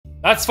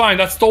That's fine.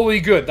 That's totally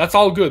good. That's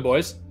all good,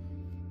 boys.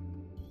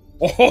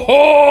 Oh ho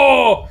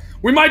ho!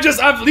 We might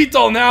just have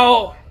lethal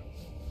now.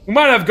 We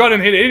might have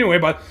gotten hit anyway,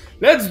 but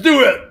let's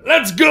do it.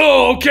 Let's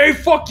go. Okay,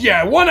 fuck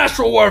yeah. 1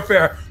 astral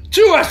warfare.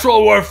 2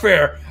 astral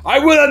warfare. I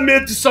will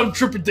admit to some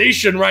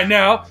trepidation right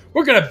now.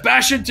 We're gonna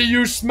bash into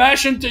you,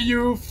 smash into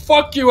you,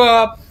 fuck you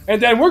up,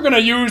 and then we're gonna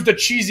use the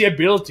cheesy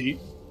ability.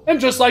 And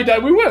just like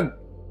that, we win.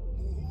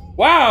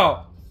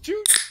 Wow.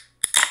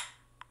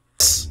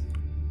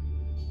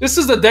 This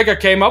is the deck I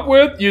came up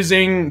with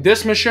using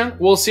this mission.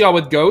 We'll see how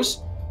it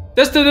goes.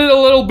 Tested it a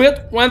little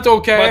bit, went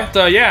okay.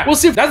 But yeah, we'll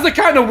see. That's the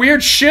kind of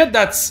weird shit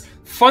that's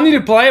funny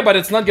to play, but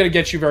it's not gonna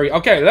get you very...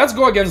 Okay, let's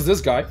go against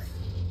this guy.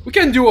 We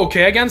can do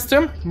okay against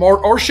him.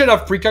 Or should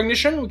have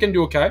precognition. We can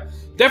do okay.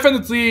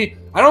 Definitely,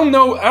 I don't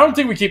know. I don't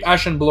think we keep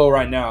Ashen Blow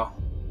right now.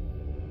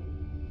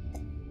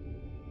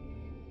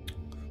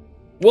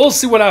 We'll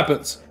see what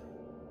happens.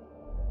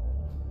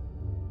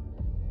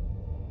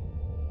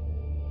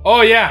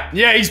 Oh yeah,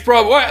 yeah, he's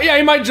probably... Well, yeah,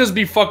 he might just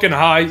be fucking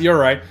high. You're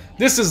right.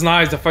 This is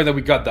nice, the fact that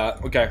we got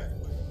that. Okay.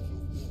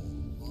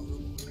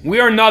 We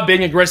are not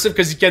being aggressive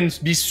because he can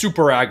be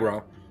super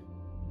aggro.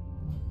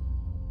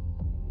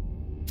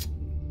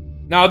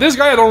 Now, this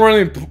guy I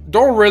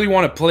don't really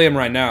want to play him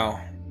right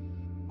now.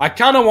 I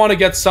kind of want to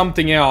get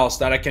something else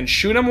that I can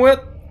shoot him with.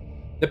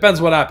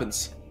 Depends what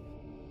happens.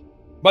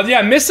 But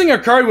yeah, missing a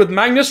card with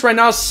Magnus right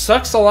now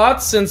sucks a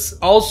lot, since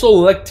also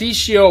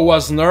Lectitio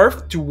was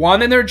nerfed to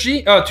 1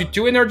 energy, to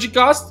 2 energy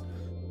cost,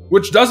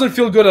 which doesn't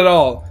feel good at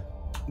all.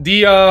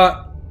 The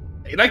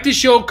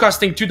Lectitio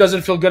costing 2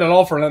 doesn't feel good at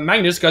all for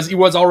Magnus because he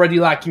was already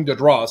lacking the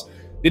draws.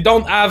 They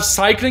don't have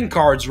cycling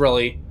cards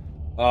really,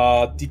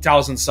 the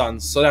Thousand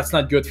Suns, so that's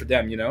not good for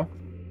them, you know.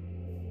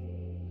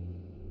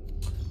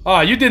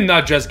 Ah, you did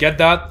not just get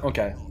that?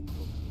 Okay.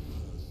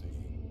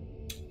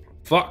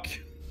 Fuck.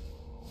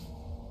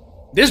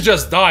 This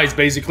just dies,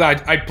 basically.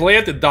 I play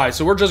it dies,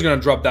 so we're just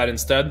gonna drop that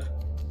instead.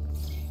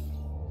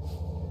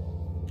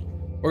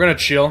 We're gonna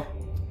chill.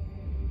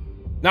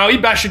 Now, he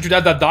bashed into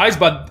that dies,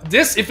 but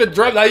this, if it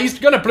drops, he's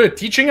gonna put a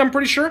teaching, I'm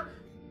pretty sure.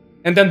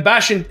 And then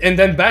bash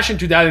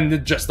into that and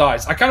it just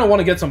dies. I kind of want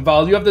to get some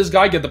value of this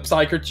guy, get the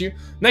Psyker too.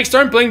 Next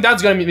turn, playing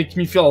that's gonna make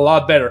me feel a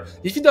lot better.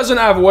 If he doesn't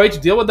have a way to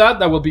deal with that,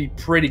 that will be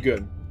pretty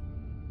good.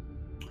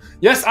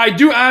 Yes, I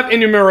do have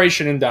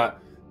enumeration in that.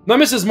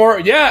 Nemesis is more...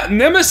 Yeah,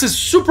 Nemesis is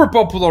super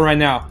popular right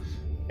now.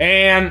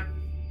 And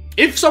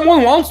if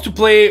someone wants to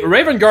play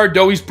Raven Guard,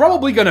 though, he's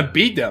probably gonna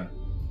beat them.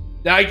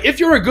 Like, if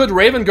you're a good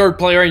Raven Guard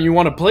player and you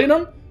want to play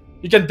them,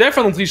 you can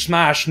definitely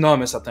smash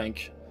Nemesis, I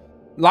think.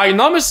 Like,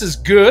 Nemesis is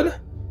good,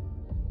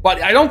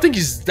 but I don't think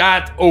he's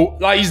that...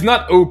 like, he's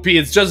not OP.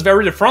 It's just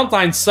very... The front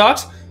line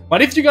sucks.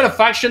 But if you got a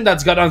faction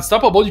that's got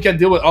Unstoppable, you can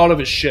deal with all of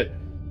his shit.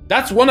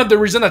 That's one of the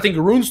reasons I think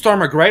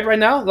Runestorm are great right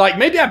now. Like,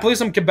 maybe I play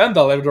some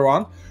Kabenda later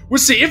on. We'll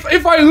see.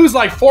 If I lose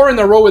like 4 in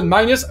a row with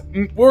Magnus,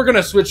 we're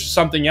gonna switch to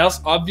something else,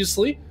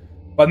 obviously.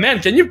 But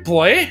man, can you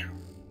play?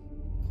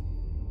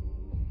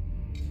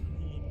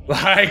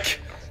 Like,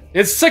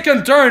 it's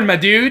second turn, my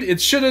dude. It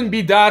shouldn't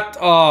be that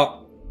hard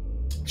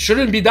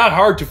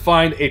to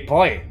find a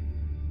play.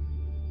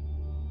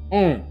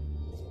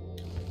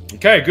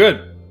 Okay,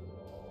 good.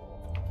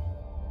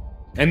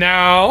 And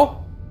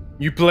now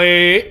you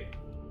play...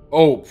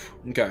 Oh,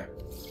 okay.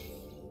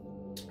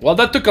 Well,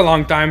 that took a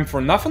long time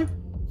for nothing.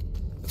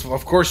 So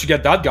of course you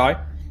get that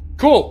guy.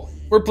 Cool.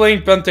 We're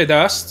playing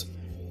Pentadust.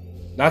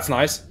 That's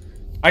nice.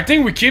 I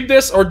think we keep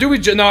this, or do we?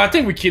 No, I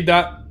think we keep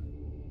that.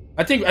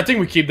 I think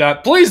we keep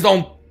that. Please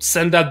don't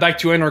send that back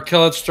to in or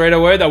kill it straight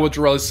away. That would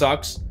really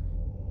sucks.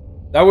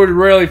 That would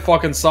really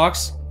fucking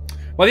sucks.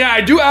 Well, yeah,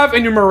 I do have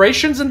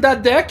enumerations in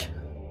that deck.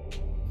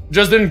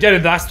 Just didn't get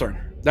it last turn.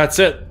 That's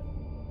it.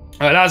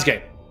 Last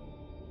game.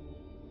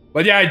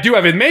 But yeah, I do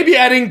have it. Maybe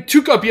adding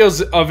 2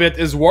 copies of it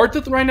is worth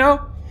it right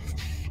now.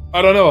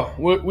 I don't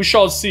know. We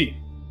shall see.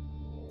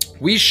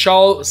 We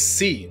shall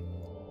see.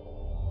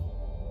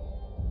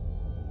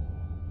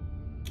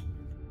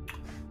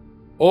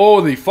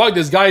 Holy fuck,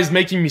 this guy is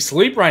making me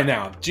sleep right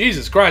now.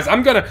 Jesus Christ,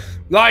 I'm gonna...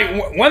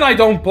 Like, when I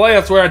don't play,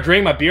 that's where I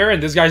drink my beer,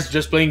 and this guy's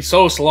just playing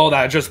so slow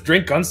that I just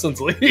drink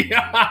constantly.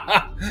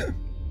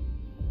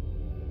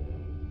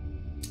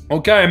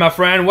 Okay, my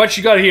friend, what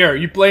you got here?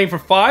 You playing for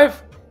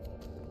 5?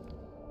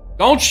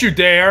 Don't you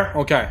dare.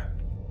 Okay.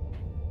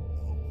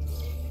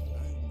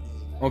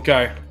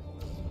 Okay.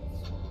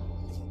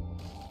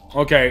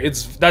 Okay,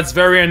 that's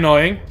very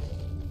annoying.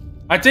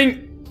 I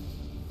think...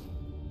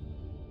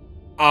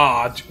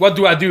 what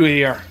do I do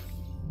here?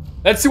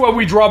 Let's see what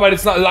we draw, but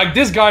it's not... Like,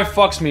 this guy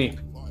fucks me.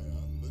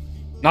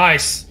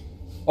 Nice.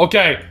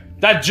 Okay,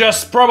 that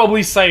just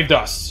probably saved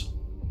us.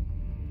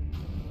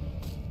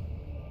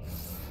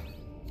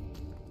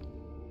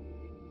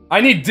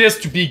 I need this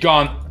to be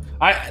gone.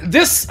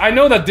 I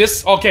know that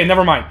this... Okay,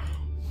 never mind.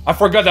 I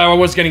forgot that I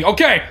was getting...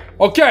 Okay,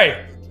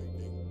 okay.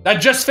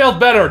 That just felt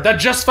better. That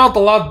just felt a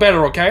lot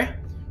better, okay?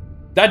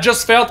 That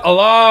just felt a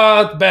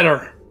lot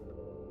better.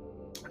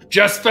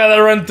 Just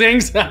feather and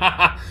things.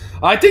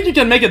 I think you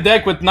can make a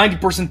deck with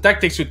 90%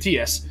 tactics with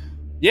TS.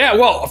 Yeah,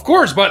 well, of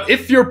course, but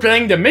if you're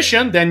playing the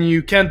mission, then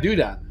you can't do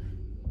that.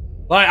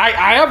 Like,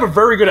 I have a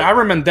very good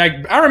Armament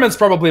deck. Armament's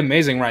probably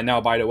amazing right now,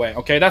 by the way.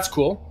 Okay, that's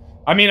cool.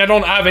 I mean, I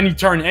don't have any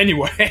turn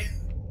anyway.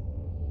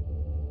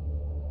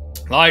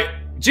 Like,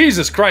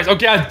 Jesus Christ.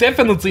 Okay, I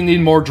definitely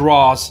need more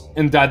draws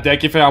in that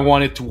deck if I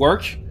want it to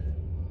work.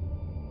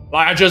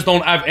 Like, I just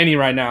don't have any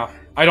right now.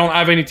 I don't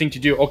have anything to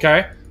do,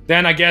 okay?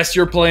 Then I guess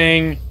you're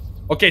playing...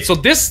 Okay, so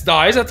this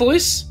dies at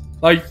least.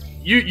 Like,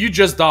 you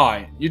just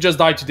die. You just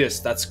die to this.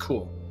 That's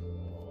cool.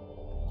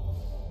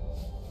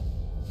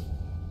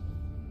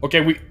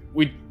 Okay, we...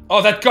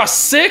 Oh, that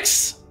cost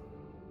 6?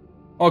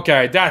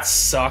 Okay, that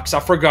sucks. I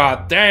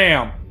forgot.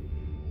 Damn.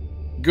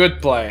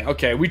 Good play.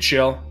 Okay, we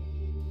chill.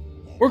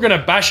 We're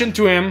gonna bash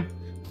into him.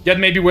 Get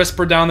maybe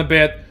Whisper down a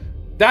bit.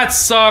 That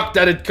sucked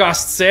that it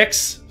cost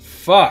 6.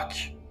 Fuck.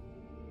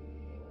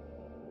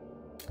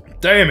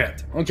 Damn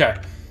it. Okay.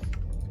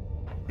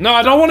 No,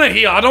 I don't want to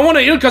heal. I don't want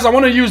to heal because I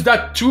want to use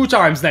that 2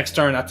 times next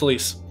turn at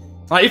least.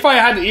 If I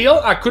had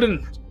heal, I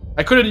couldn't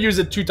use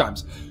it 2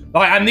 times.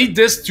 I need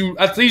this to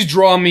at least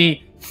draw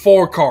me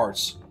 4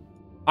 cards.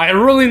 I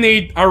really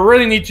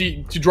need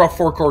to draw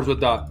 4 cards with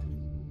that.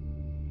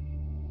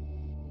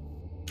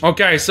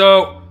 Okay,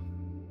 so...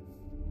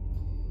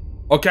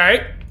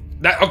 Okay.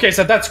 Okay,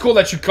 so that's cool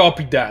that you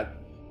copied that.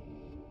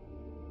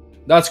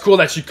 That's cool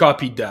that you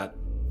copied that.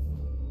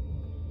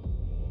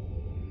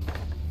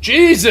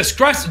 Jesus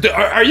Christ,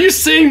 are you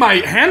seeing my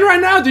hand right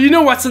now? Do you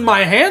know what's in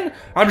my hand?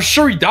 I'm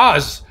sure he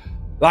does.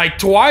 Like,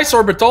 twice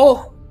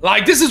orbital.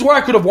 Like, this is where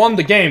I could have won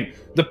the game.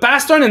 The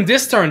past turn and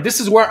this turn, this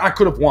is where I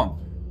could have won.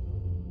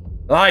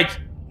 Like,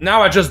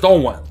 now I just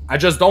don't win. I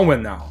just don't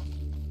win now.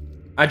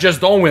 I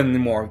just don't win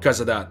anymore because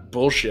of that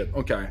bullshit.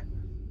 Okay.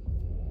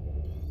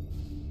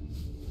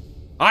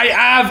 I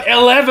have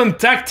 11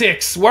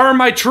 tactics. Where are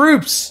my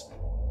troops?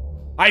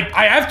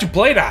 I have to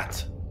play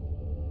that.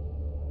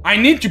 I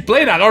need to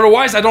play that,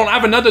 otherwise I don't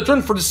have another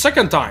turn for the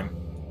second time.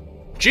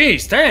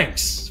 Jeez,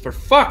 thanks. For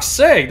fuck's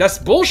sake, that's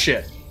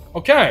bullshit.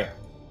 Okay.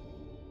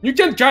 You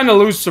can kind of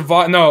lose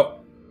survive. No.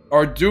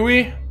 Or do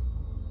we?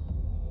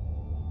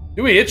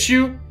 Do we hit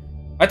you?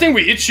 I think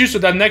we hit you so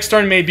that next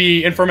turn may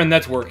be Informant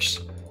Networks.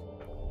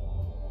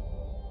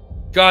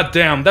 God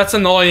damn, that's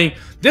annoying.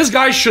 This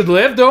guy should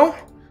live though.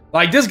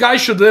 Like, this guy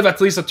should live at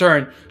least a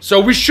turn. So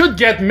we should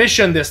get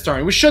mission this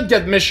turn. We should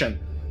get mission.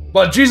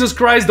 But Jesus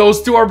Christ,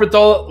 those 2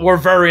 orbital were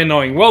very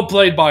annoying. Well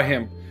played by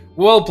him.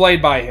 Well played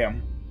by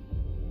him.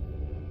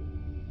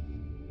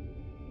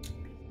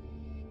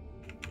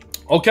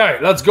 Okay,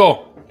 let's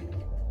go.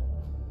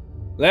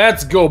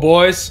 Let's go,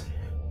 boys.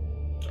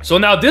 So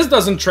now this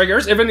doesn't trigger.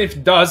 Even if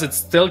it does, it's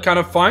still kind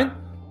of fine.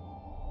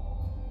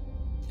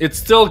 It's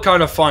still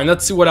kind of fine.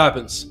 Let's see what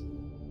happens.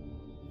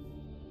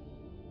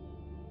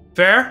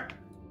 Fair?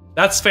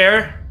 That's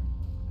fair.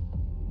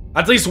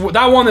 At least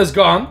that one is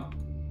gone.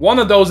 One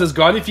of those is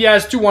gone. If he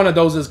has 2, one of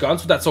those is gone,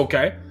 so that's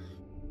okay.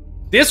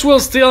 This will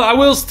still... I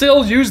will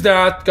still use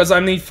that, because I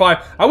need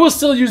 5. I will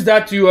still use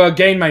that to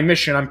gain my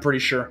mission, I'm pretty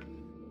sure.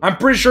 I'm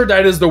pretty sure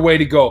that is the way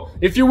to go.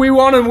 If we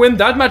want to win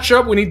that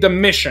matchup, we need the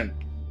mission.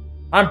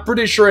 I'm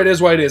pretty sure it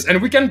is what it is. And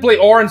we can play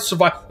Orange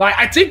Survive. Like,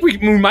 I think we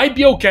might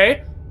be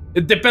okay.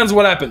 It depends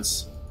what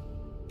happens.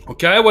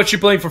 Okay, what you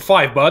playing for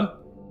 5, bud?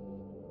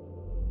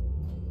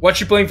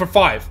 What you playing for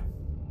 5?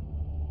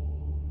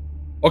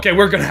 Okay,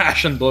 we're gonna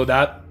Ashen Blow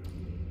that.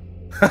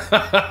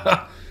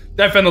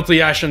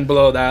 Definitely Ashen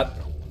Blow that.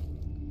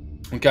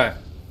 Okay.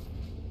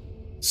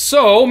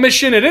 So,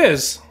 mission it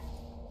is.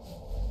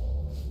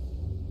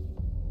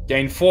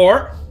 Gain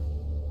 4.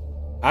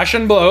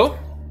 Ashen Blow.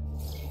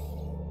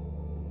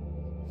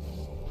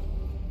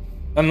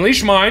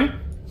 Unleash Mine.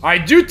 I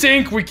do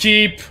think we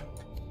keep...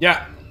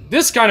 Yeah,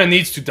 this kind of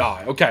needs to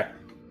die. Okay.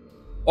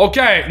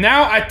 Okay,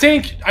 now I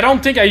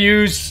don't think I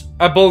use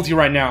ability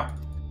right now.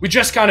 We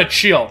just kind of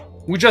chill.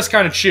 We just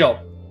kind of chill.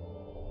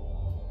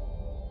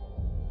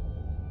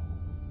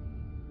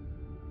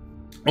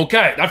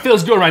 Okay, that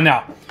feels good right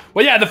now.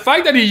 Well, yeah, the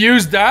fact that he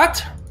used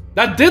that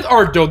did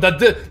hurt though.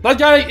 That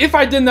guy, if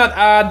I did not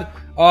add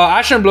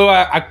Ashen Blow,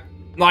 like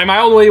my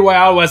only way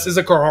out was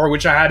Issachar,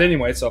 which I had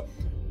anyway, so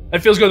it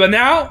feels good. But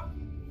now,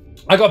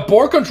 I got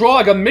board control,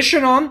 I got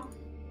mission on,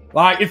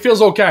 like, it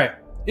feels okay.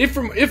 If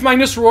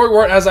Magnus The Red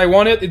were as I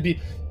want it, it'd be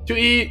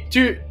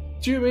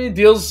 2 many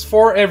deals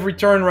for every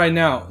turn right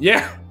now.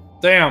 Yeah,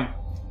 damn.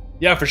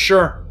 Yeah, for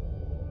sure.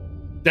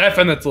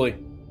 Definitely.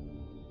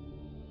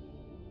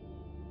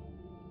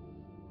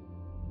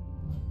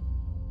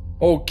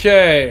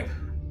 Okay.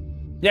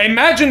 Yeah,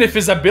 imagine if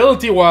his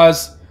ability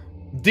was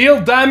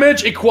deal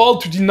damage equal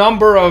to the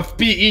number of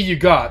PE you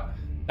got.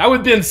 That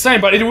would be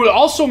insane, but it would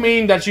also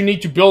mean that you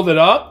need to build it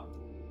up.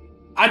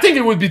 I think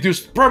it would be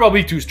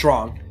probably too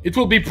strong. It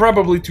will be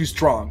probably too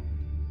strong.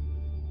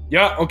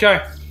 Yeah,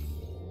 okay.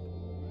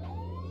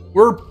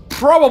 We're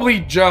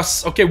probably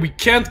just... Okay, we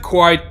can't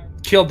quite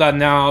kill that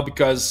now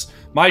because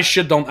my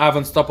shit don't have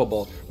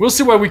unstoppable. We'll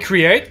see what we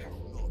create.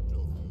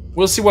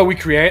 We'll see what we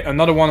create.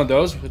 Another one of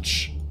those,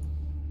 which...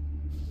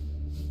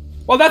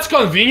 Well, that's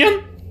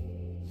convenient.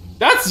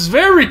 That's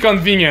very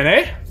convenient,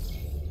 eh?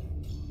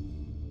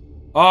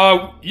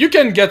 You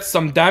can get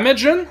some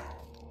damage in.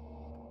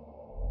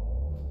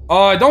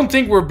 I don't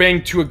think we're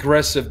being too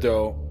aggressive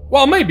though.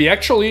 Well, maybe,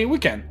 actually, we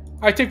can.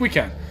 I think we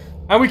can.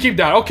 And we keep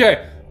that,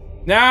 okay.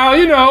 Now,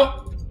 you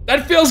know,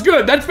 that feels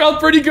good. That felt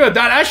pretty good.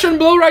 That Ashen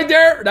Blow right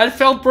there, that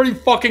felt pretty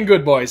fucking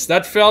good, boys.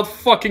 That felt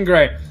fucking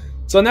great.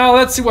 So now,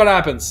 let's see what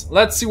happens.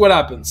 Let's see what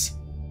happens.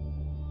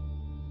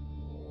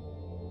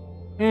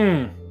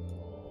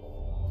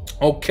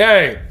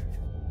 Okay.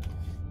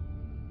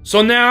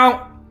 So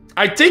now,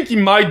 I think he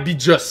might be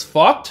just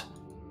fucked.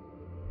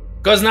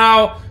 Because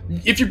now,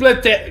 if you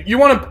play, you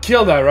want to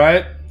kill that,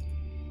 right?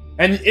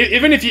 And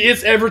even if he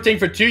hits everything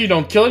for 2, you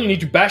don't kill it. You need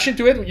to bash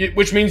into it,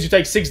 which means you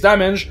take 6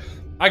 damage.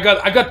 I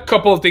got a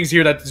couple of things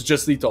here that is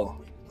just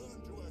lethal.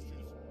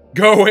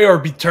 Go away or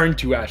be turned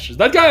to ashes.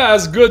 That guy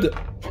has good.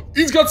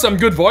 He's got some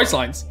good voice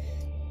lines.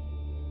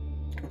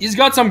 He's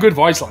got some good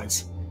voice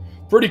lines.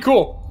 Pretty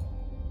cool.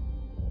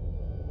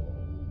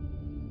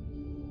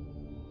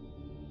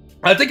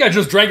 I think I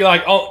just drank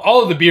like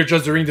all of the beer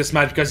just during this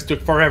match because it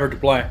took forever to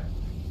play.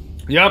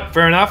 Yep,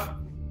 fair enough.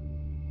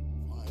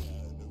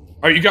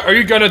 Are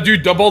you gonna do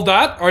double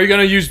that? Are you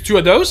gonna use 2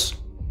 of those?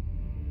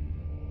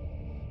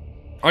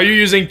 Are you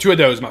using 2 of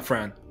those, my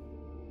friend?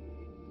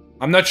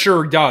 I'm not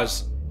sure he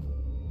does.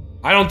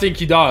 I don't think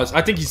he does.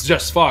 I think he's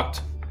just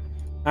fucked.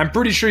 I'm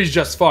pretty sure he's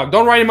just fucked.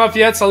 Don't write him off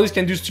yet, so at least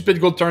can do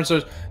stupid gold turns.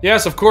 So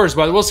yes, of course,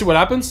 but we'll see what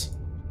happens.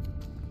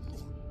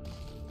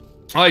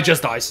 Oh, he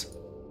just dies.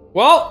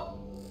 Well.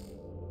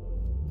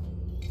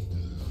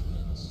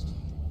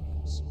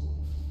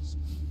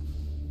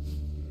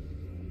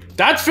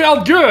 That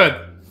felt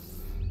good!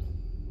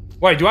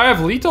 Wait, do I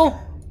have lethal?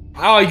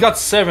 Oh, he got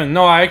 7.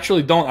 No, I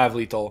actually don't have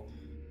lethal.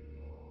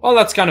 Well,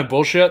 that's kind of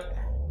bullshit.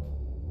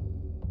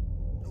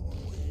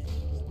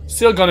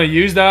 Still gonna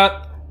use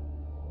that.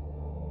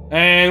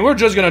 And we're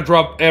just gonna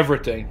drop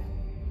everything.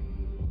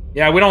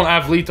 Yeah, we don't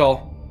have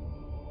lethal.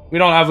 We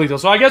don't have lethal.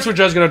 So I guess we're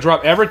just gonna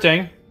drop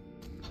everything.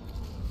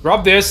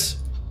 Drop this.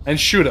 And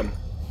shoot him.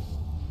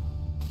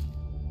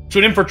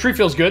 Shoot him for 3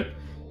 feels good.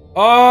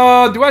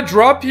 Do I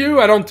drop you?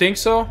 I don't think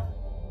so.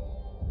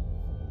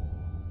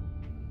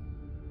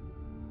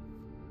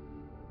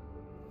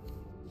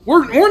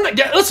 We're not,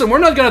 listen, we're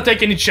not gonna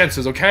take any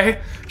chances,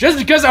 okay? Just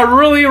because I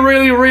really...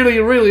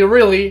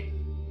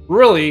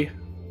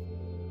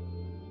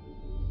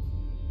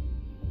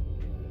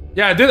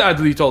 Yeah, I did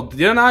add lethal,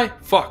 didn't I?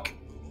 Fuck.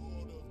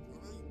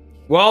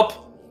 Welp.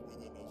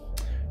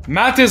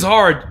 Math is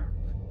hard.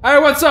 Hey,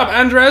 what's up,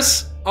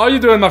 Andres? How you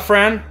doing, my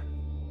friend?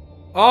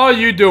 How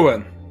you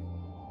doing?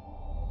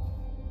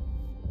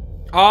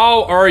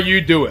 How are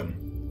you doing?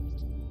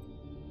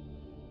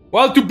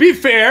 Well, to be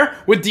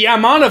fair, with the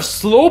amount of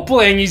slow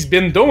playing he's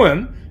been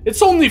doing,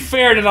 it's only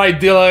fair that I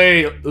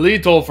delay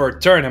lethal for a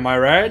turn, am I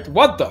right?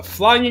 What the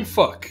flying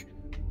fuck?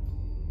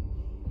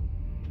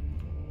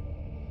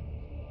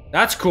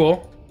 That's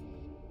cool.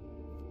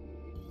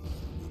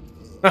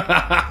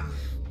 Alright,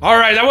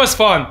 that was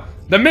fun.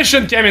 The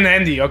mission came in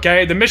handy,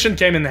 okay? The mission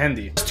came in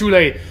handy. It's too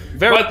late.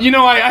 But, you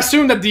know, I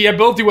assumed that the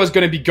ability was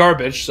gonna be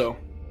garbage, so...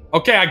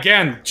 Okay,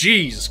 again.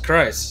 Jesus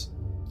Christ.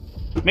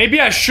 Maybe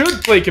I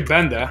should play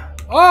Kabenda.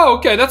 Oh,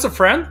 okay, that's a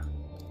friend.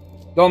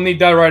 Don't need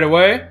that right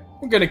away.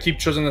 We're gonna keep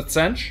choosing the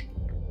Sench.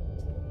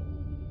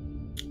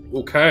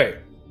 Okay.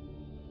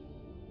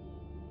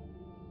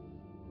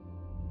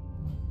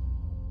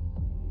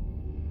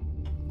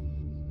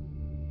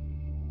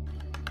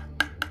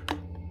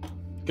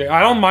 Okay, I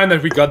don't mind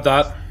that we got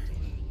that.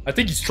 I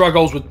think he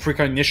struggles with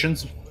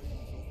precognitions.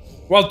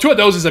 Well, 2 of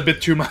those is a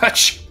bit too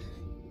much.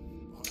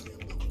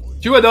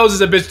 2 of those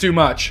is a bit too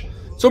much.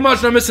 So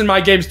much Nimbus in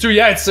my games too.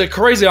 Yeah, it's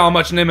crazy how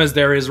much Nimbus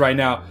there is right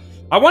now.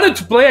 I wanted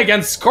to play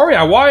against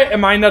Coria. Why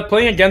am I not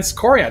playing against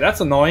Coria? That's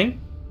annoying.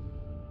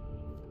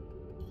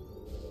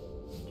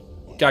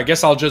 Okay, I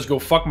guess I'll just go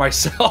fuck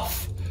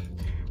myself.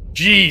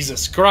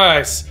 Jesus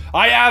Christ.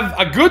 I have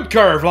a good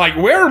curve. Like,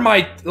 where am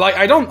I? Like,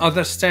 I don't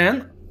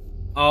understand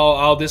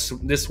how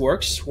this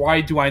works.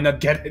 Why do I not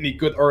get any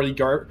good early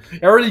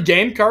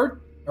game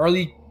card?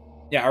 Early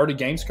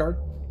games card.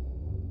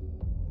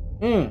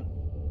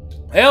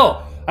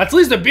 Hell, at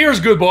least the beer's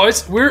good,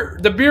 boys.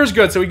 The beer's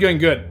good, so we're doing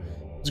good.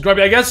 It's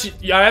Grubby. I guess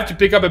I have to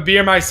pick up a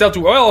beer myself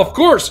too. Well, of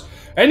course.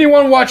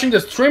 Anyone watching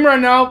the stream right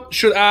now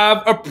should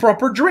have a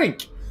proper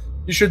drink.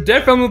 You should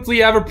definitely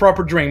have a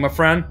proper drink, my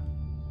friend.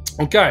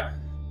 Okay.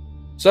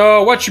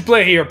 So, what you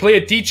play here? Play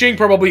a teaching,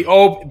 probably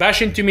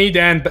bash into me,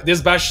 then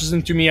this bashes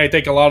into me, I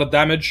take a lot of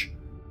damage.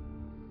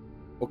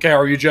 Okay,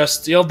 or you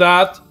just steal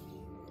that.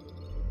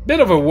 Bit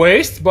of a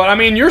waste, but I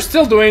mean, you're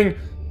still doing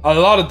a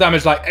lot of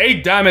damage, like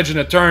 8 damage in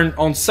a turn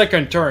on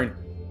second turn.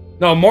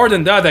 No, more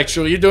than that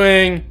actually. You're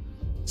doing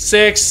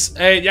 6,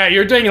 8, yeah,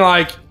 you're doing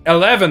like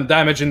 11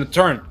 damage in the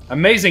turn.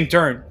 Amazing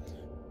turn.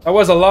 That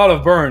was a lot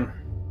of burn.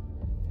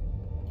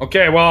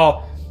 Okay,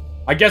 well,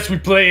 I guess we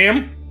play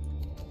him.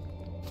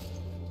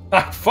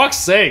 Ah, fuck's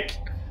sake.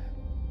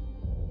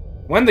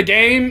 When the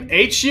game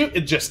hates you,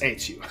 it just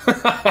hates you.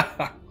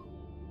 I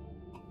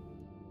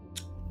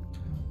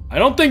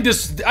don't think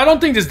this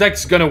deck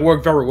is gonna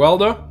work very well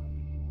though.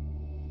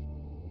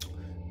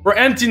 For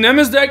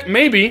anti-Nemesis deck,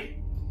 maybe.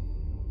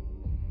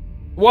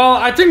 Well,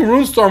 I think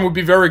Runestorm would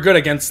be very good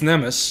against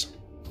Nemesis.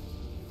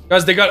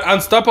 Because they got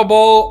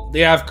Unstoppable, they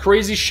have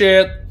crazy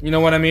shit, you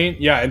know what I mean?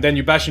 Yeah, and then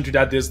you bash into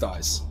that, this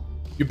dies.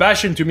 You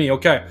bash into me,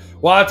 okay.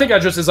 Well, I think I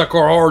just use a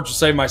core horror to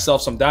save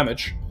myself some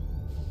damage.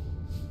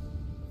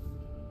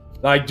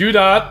 Like, do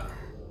that.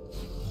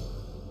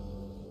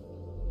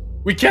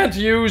 We can't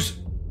use...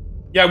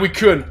 Yeah, we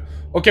could.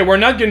 Okay, we're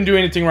not gonna do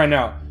anything right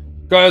now.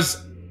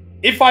 Because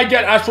if I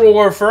get Astral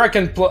Warfare, I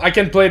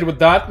can play it with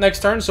that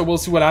next turn, so we'll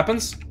see what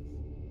happens.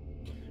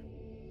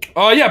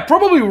 Yeah,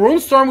 probably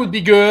Runestorm would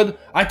be good.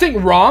 I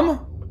think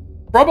Rom.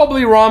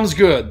 Probably Rom's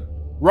good.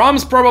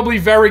 Rom's probably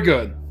very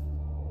good.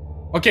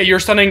 Okay, you're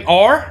stunning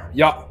R?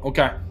 Yeah,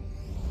 okay.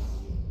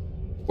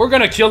 We're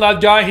gonna kill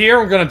that guy here.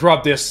 We're gonna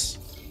drop this.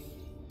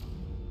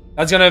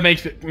 That's gonna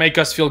make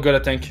us feel good, I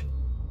think.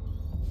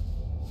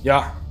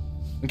 Yeah.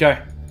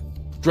 Okay.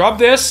 Drop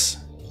this.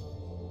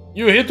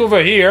 You hit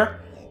over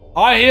here.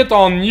 I hit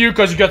on you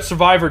because you got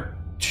Survivor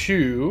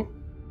 2.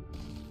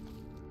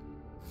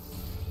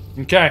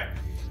 Okay.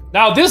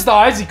 Now this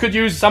dies, he could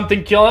use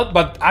something, kill it,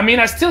 but I mean,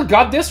 I still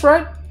got this,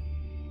 right?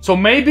 So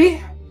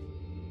maybe?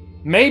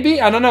 Maybe?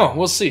 I don't know,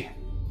 we'll see.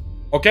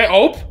 Okay,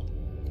 Ope.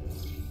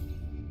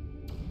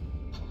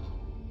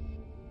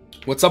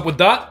 What's up with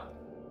that?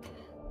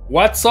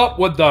 What's up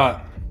with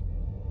that?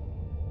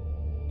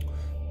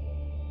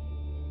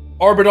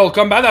 Orbital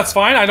combat, that's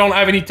fine, I don't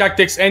have any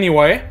tactics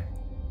anyway.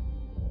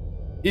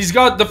 He's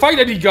got, the fact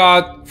that he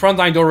got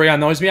Frontline Dory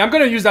annoys me. I'm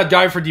gonna use that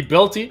guy for the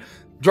ability.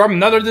 Drop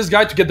another this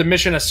guy to get the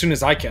mission as soon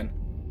as I can.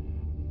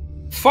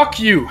 Fuck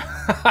you.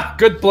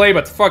 Good play,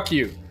 but fuck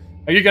you.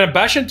 Are you gonna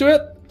bash into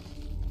it?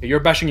 Okay,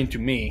 you're bashing into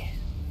me.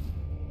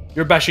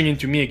 You're bashing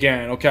into me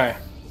again, okay.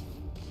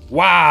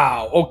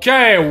 Wow,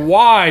 okay,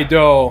 why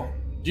though?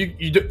 Do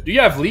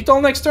you have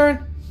lethal next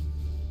turn?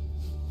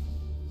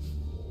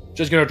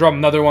 Just gonna drop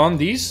another one,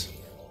 these.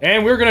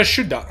 And we're gonna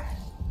shoot that.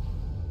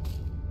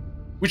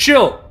 We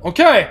chill,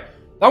 okay.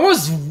 That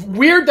was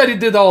weird that he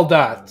did all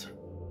that.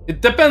 It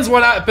depends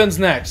what happens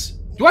next.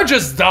 Do I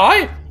just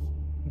die?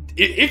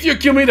 If you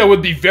kill me, that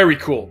would be very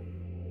cool.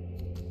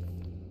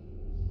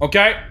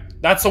 Okay,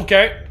 that's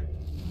okay.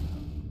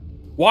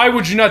 Why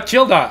would you not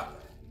kill that?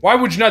 Why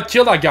would you not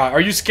kill that guy?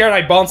 Are you scared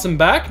I bounce him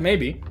back?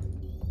 Maybe.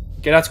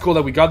 Okay, that's cool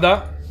that we got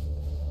that.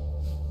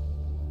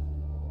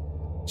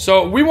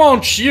 So, we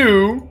want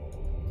you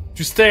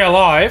to stay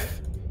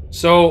alive.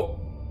 So,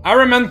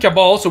 Araman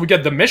Cabal, so we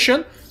get the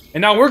mission.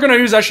 And now we're gonna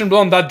use Ashen Blow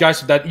on that guy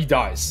so that he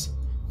dies.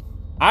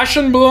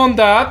 Ashen Blow on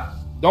that.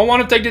 Don't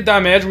want to take the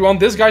damage. We want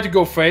this guy to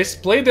go face.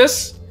 Play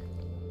this.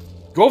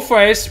 Go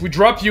face. We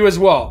drop you as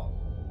well.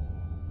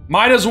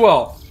 Might as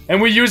well.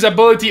 And we use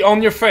ability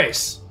on your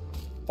face.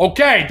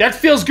 Okay, that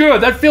feels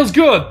good. That feels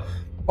good.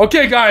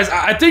 Okay, guys,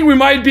 I think we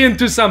might be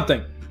into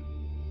something.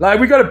 Like,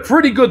 we got a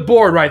pretty good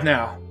board right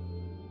now.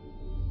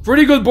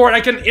 Pretty good board.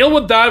 I can heal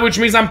with that, which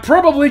means I'm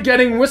probably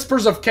getting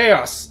Whispers of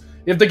Chaos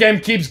if the game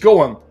keeps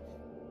going.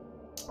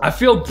 I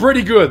feel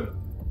pretty good.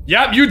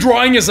 Yep, you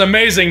drawing is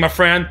amazing, my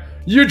friend.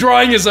 You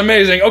drawing is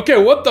amazing.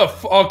 Okay, what the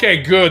f-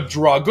 Okay, good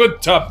draw.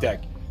 Good top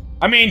deck.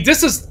 I mean,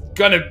 this is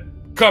gonna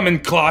come in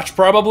clutch,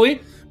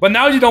 probably. But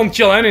now you don't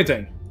kill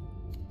anything.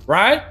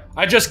 Right?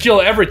 I just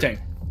kill everything.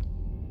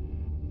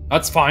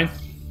 That's fine.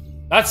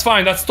 That's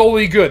fine. That's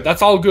totally good.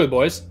 That's all good,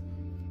 boys.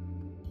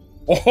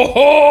 Oh ho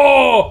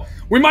ho!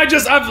 We might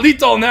just have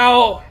lethal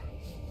now.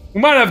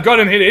 We might have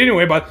gotten hit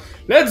anyway, but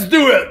let's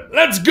do it.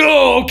 Let's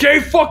go. Okay,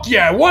 fuck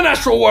yeah. 1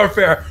 Astral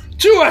Warfare.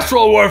 2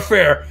 Astral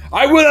Warfare.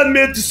 I will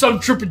admit to some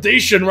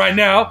trepidation right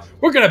now.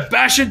 We're gonna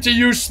bash into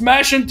you,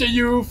 smash into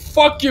you,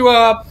 fuck you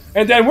up,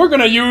 and then we're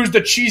gonna use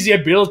the cheesy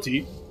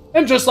ability.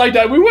 And just like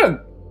that, we win.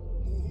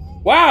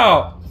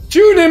 Wow.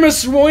 2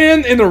 Nemesis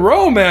win in a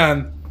row,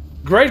 man.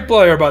 Great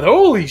player, but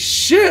holy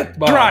shit,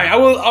 man. Try. I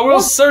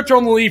will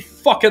certainly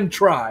fucking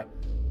try.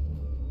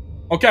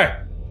 Okay.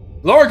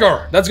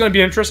 Lorgar. That's gonna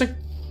be interesting.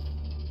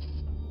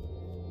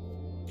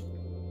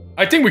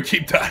 I think we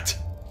keep that.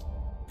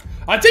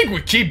 I think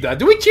we keep that.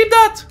 Do we keep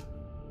that?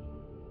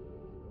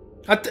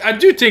 I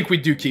do think we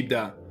do keep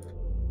that.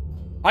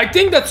 I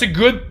think that's a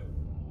good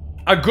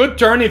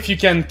turn if you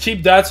can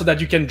keep that so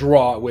that you can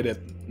draw with it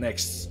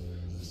next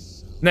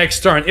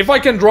turn. If I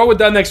can draw with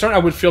that next turn, I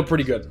would feel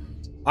pretty good.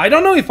 I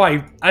don't know if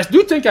I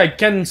do think I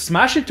can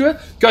smash into it,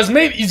 because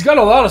maybe he's got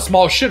a lot of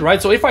small shit,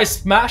 right? So if I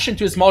smash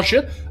into his small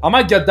shit, I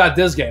might get that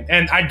this game.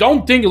 And I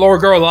don't think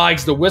Lorgar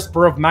likes the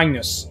Whisper of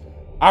Magnus.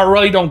 I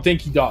really don't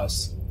think he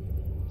does.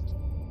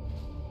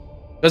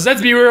 Because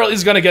let's be real,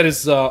 he's gonna get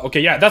his,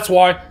 okay, yeah, that's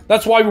why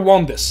we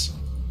want this.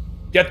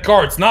 Get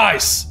cards,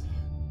 nice.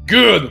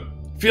 Good,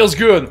 feels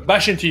good,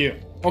 bash into you.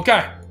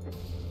 Okay.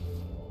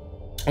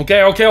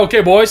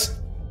 Okay, boys.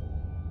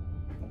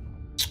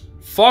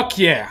 Fuck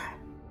yeah.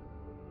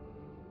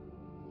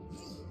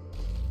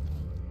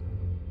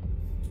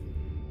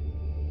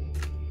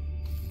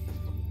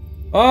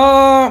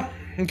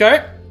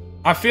 Okay.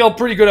 I feel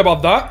pretty good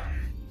about that.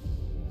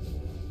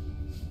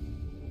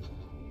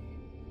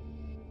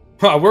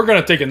 We're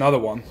gonna take another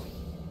one.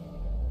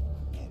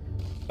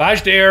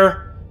 Bash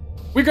there.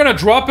 We're gonna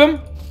drop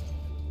him.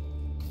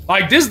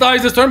 Like, this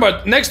dies this turn,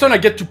 but next turn I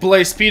get to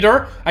play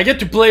Speeder. I get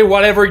to play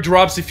whatever he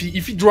drops. If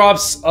he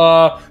drops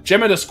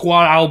Gem of the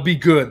Squad, I'll be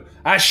good.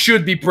 I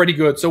should be pretty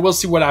good, so we'll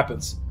see what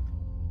happens.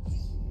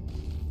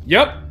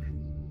 Yep.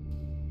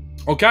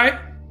 Okay.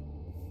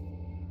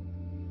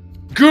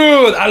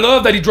 Good! I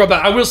love that he dropped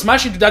that. I will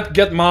smash into that to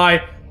get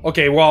my...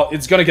 Okay, well,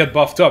 it's gonna get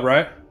buffed up,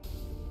 right?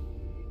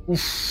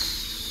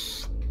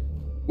 Oof.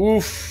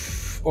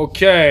 Oof.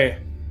 Okay.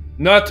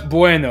 Not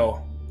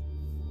bueno.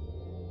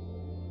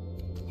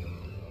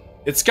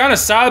 It's kind of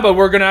sad, but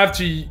we're gonna have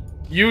to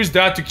use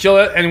that to kill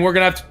it, and we're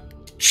gonna have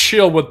to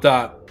chill with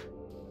that.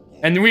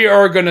 And we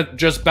are gonna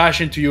just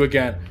bash into you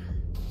again.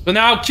 So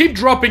now, keep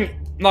dropping...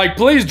 Like,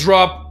 please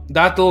drop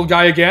that little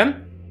guy again.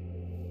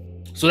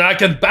 So that I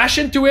can bash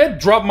into it,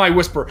 drop my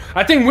Whisper.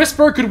 I think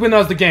Whisper could win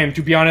us the game,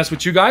 to be honest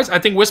with you guys. I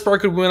think Whisper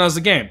could win us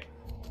the game.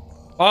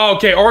 Oh,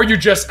 okay, or you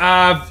just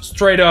have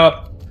straight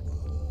up...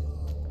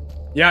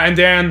 Yeah, and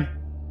then...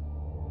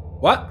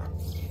 What?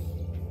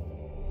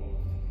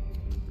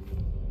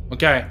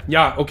 Okay,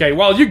 yeah, okay.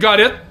 Well, you got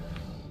it.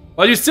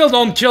 Well, you still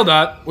don't kill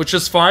that, which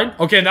is fine.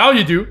 Okay, now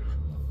you do.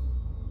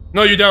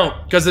 No, you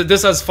don't, because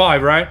this has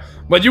 5, right?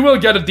 But you will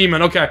get a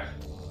demon, okay.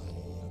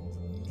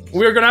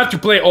 We're gonna have to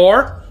play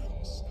Or.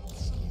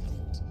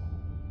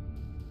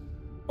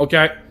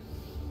 Okay.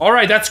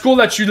 Alright, that's cool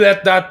that you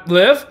let that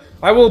live.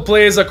 I will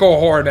play as a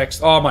cohort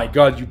next. Oh my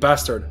god, you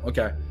bastard.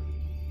 Okay.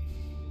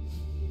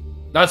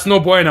 That's no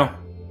bueno.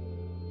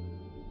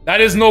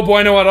 That is no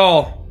bueno at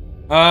all.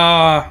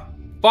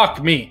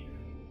 Fuck me.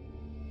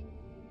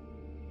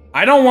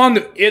 I don't want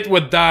to hit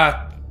with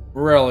that,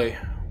 really.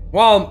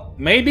 Well,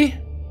 maybe?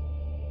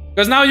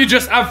 Because now you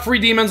just have 3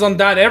 demons on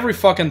that every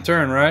fucking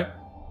turn, right?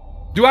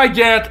 Do I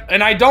get...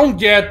 And I don't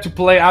get to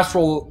play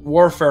Astral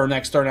Warfare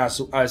next turn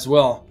as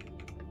well.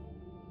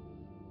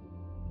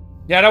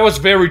 Yeah, that was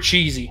very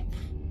cheesy.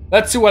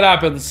 Let's see what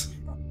happens.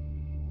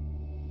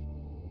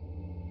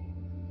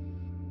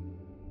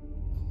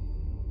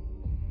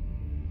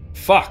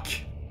 Fuck.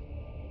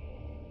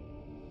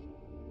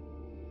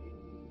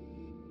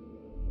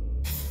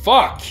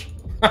 Fuck.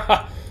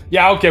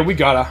 Yeah, okay, we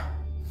gotta.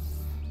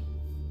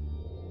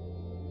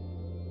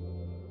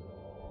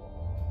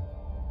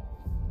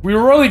 We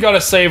really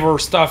gotta save our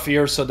stuff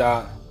here so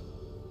that...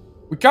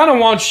 We kinda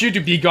want you to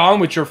be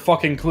gone with your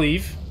fucking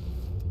cleave.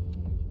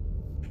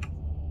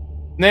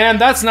 Man,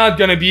 that's not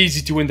gonna be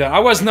easy to win that. I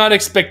was not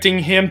expecting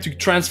him to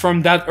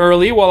transform that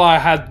early while I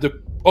had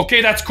the...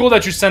 Okay, that's cool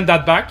that you sent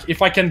that back.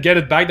 If I can get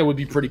it back, that would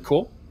be pretty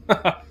cool.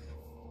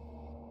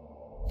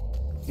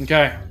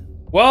 Okay.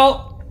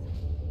 Well...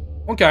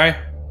 Okay.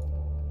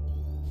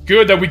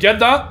 Good that we get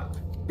that.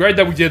 Great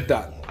that we did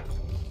that.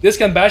 This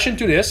can bash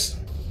into this.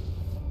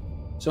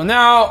 So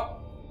now,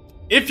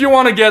 if you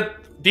want to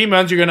get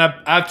demons, you're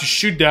gonna have to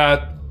shoot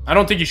that. I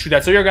don't think you shoot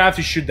that, so you're gonna have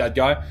to shoot that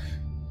guy.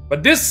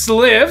 But this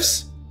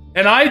lives,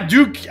 and I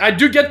do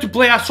get to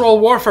play Astral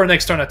Warfare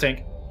next turn, I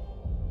think.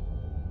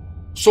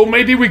 So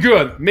maybe we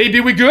good. Maybe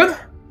we good.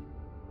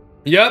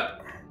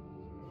 Yep.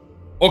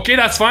 Okay,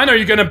 that's fine. Are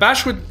you gonna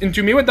bash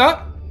into me with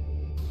that?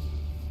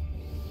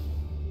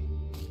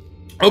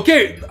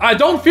 Okay, I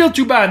don't feel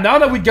too bad. Now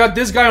that we got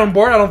this guy on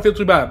board, I don't feel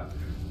too bad.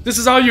 This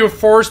is how you're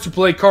forced to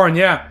play Karn,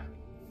 yeah.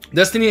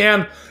 Destiny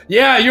and...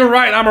 Yeah, you're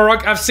right,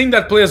 Amarok. I've seen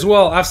that play as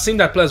well. I've seen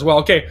that play as well.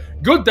 Okay,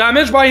 good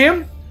damage by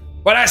him.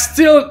 But I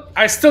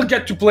still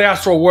get to play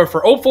Astral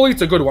Warfare. Hopefully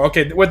it's a good one.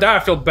 Okay, with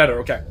that I feel better,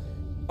 okay.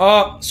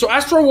 So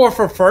Astral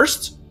Warfare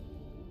first.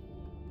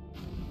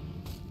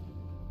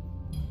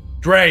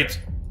 Great.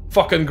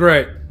 Fucking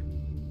great.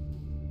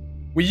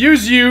 We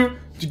use you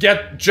to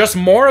get just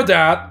more of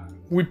that.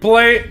 We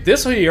play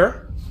this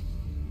here.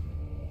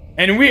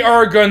 And we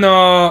are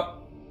gonna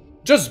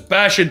just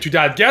bash into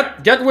that.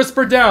 Get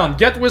Whisper down.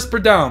 Get Whisper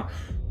down.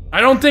 I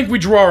don't think we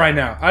draw right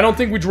now. I don't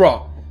think we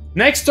draw.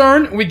 Next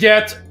turn we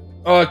get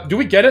do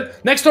we get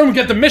it? Next turn we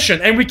get the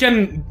mission and we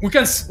can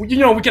you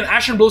know, we can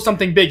Ashen Blow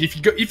something big. If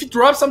you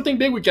drop something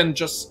big, we can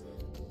just...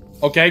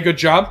 Okay, good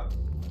job.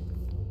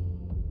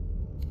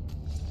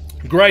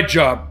 Great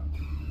job.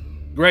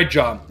 Great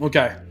job.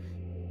 Okay.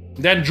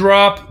 Then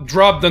drop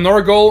the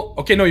Nurgle.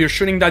 Okay, no, you're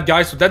shooting that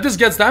guy, so that just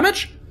gets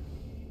damage?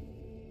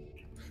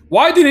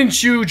 Why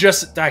didn't you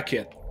just attack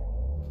it?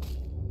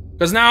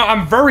 Because now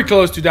I'm very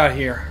close to that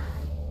here.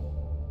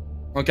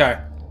 Okay.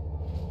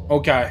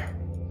 Okay.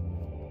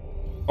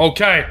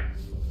 Okay.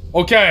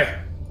 Okay.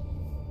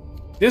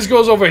 This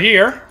goes over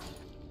here.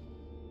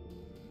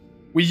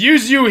 We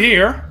use you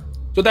here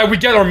so that we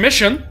get our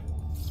mission.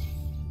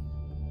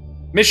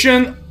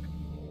 Mission.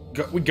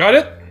 We got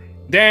it.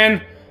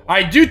 Then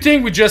I do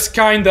think we just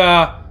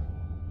kinda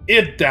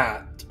hit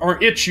that. Or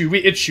hit you.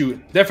 We hit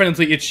you.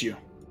 Definitely hit you.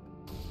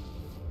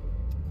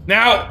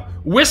 Now,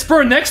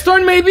 Whisper next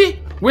turn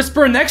maybe?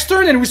 Whisper next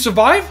turn and we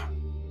survive?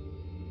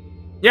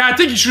 Yeah, I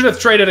think you should have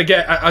traded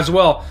again as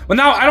well. But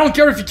now, I don't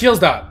care if he kills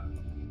that.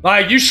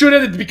 Like, you shoot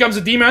it, it becomes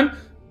a demon.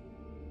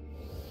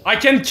 I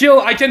can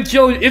kill,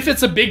 if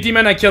it's a big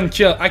demon, I can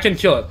kill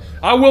it.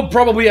 I will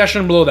probably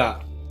Ashen Blow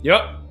that.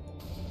 Yep.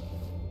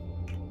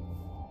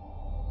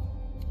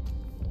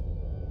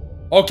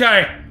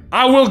 Okay,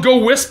 I will go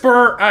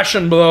Whisper,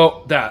 Ashen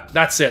Blow, that.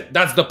 That's it.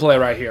 That's the play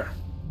right here.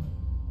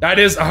 That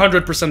is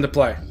 100% the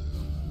play.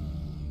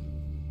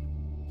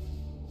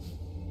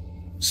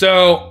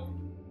 So,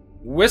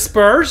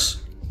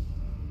 Whispers.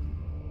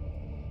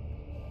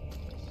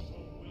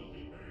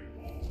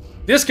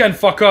 This can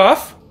fuck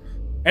off.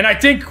 And I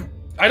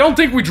don't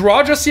think we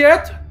draw just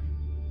yet.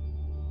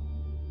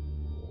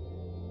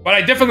 But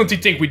I definitely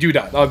think we do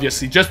that,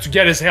 obviously, just to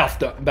get his health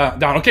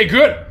down. Okay,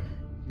 good.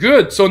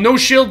 Good, so no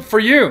shield for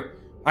you.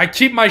 I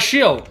keep my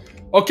shield.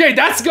 Okay,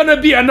 that's gonna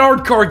be an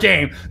hardcore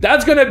game.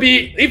 That's gonna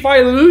be, if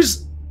I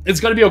lose, it's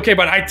gonna be okay.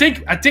 But I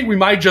think we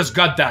might just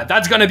got that.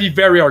 That's gonna be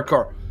very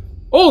hardcore.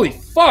 Holy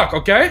fuck,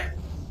 okay.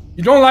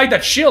 You don't like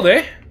that shield,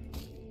 eh?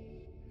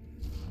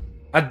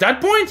 At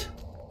that point?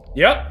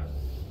 Yep.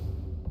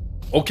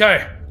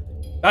 Okay,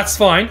 that's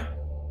fine.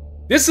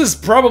 This is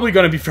probably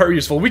gonna be very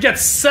useful. We got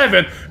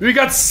 7. We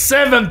got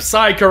 7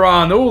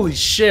 Psycheron. Holy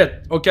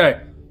shit.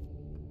 Okay.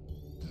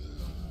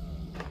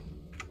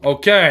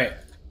 Okay.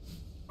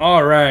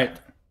 Alright.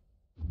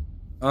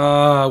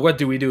 What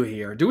do we do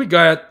here? Do we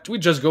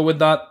just go with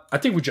that? I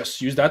think we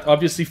just use that,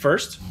 obviously,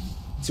 first.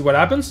 See what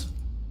happens.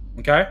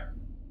 Okay.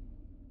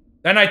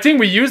 Then I think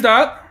we use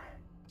that.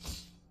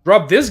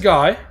 Drop this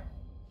guy.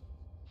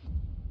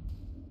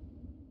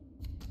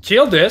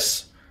 Kill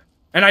this.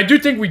 And I do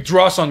think we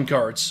draw some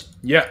cards.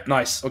 Yeah,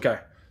 nice. Okay.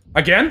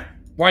 Again?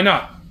 Why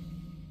not?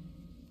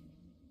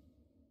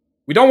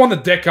 We don't want to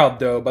deck out,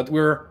 though, but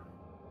we're...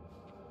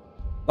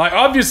 Like,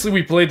 obviously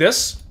we play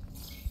this.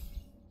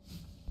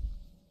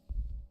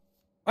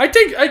 I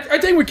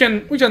think we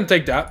can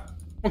take that.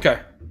 Okay.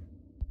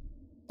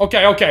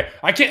 Okay.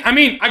 I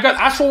got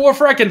Astral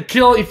Warfare, I can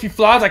kill if he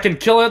flies, I can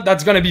kill it.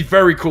 That's gonna be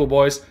very cool,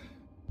 boys.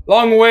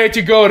 Long way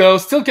to go, though.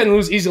 Still can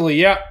lose easily.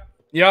 Yeah,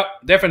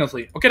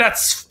 definitely. Okay,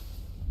 that's...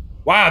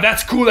 Wow,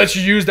 that's cool that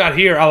you use that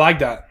here. I like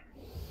that.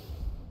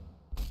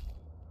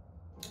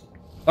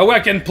 Oh,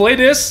 I can play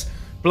this,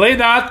 play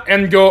that,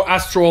 and go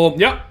Astral.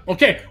 Yeah,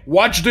 okay.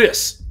 Watch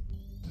this.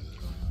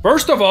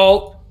 First of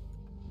all,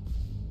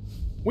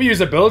 we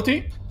use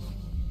Ability.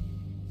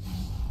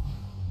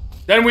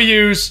 Then we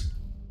use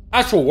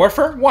Astral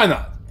Warfare. Why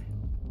not?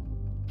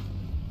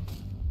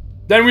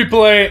 Then we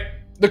play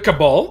the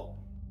Cabal.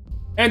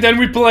 And then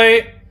we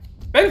play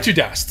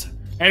Pentudast.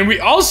 And we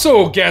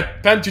also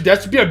get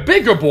Pentudast to be a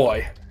bigger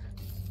boy.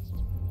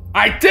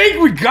 I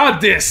think we got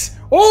this.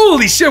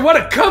 Holy shit, what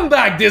a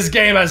comeback this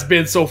game has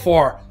been so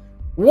far.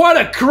 What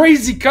a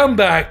crazy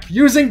comeback.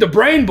 Using the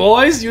brain,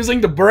 boys. Using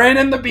the brain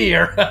and the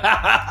beer.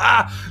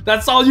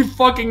 That's all you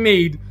fucking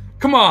need.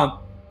 Come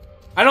on.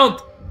 I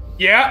don't...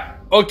 Yeah,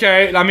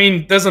 okay. I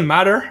mean, doesn't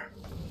matter.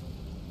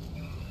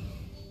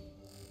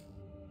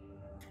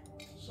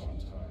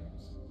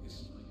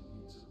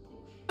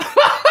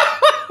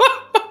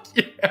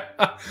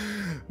 Yeah.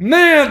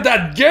 Man,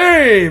 that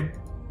game.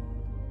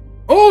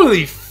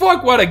 Holy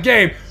fuck, what a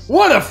game.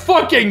 What a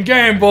fucking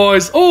game,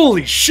 boys.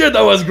 Holy shit,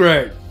 that was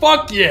great.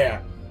 Fuck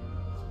yeah.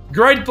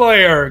 Great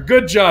player.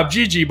 Good job.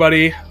 GG,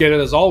 buddy. Get it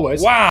as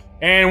always. Wow.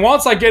 And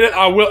once I get it,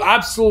 I will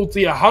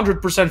absolutely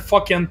 100%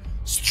 fucking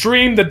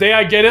stream the day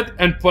I get it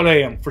and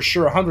play him. For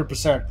sure,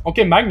 100%.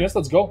 Okay, Magnus,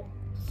 let's go.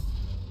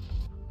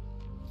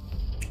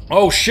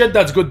 Oh shit,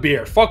 that's good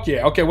beer. Fuck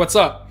yeah. Okay, what's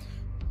up?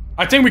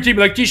 I think we keep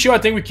like Tissue. I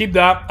think we keep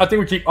that. I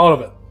think we keep all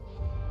of it.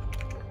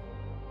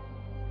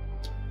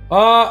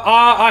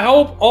 I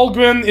hope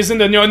Algren is in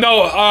the... No,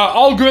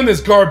 Algren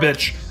is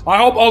garbage. I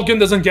hope Algren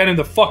doesn't get in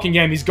the fucking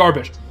game. He's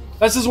garbage.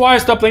 This is why I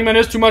stopped playing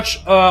Magnus. Too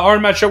much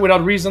iron matchup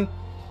without reason.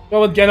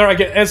 Go with Genner. I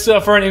get SL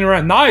for an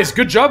inner. Nice.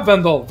 Good job,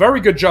 Vendel. Very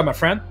good job, my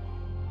friend.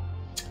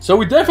 So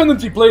we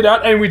definitely play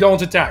that and we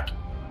don't attack.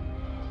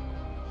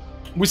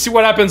 We see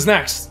what happens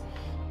next.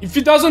 If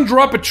he doesn't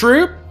drop a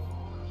troop...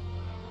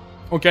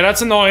 Okay,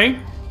 that's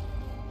annoying.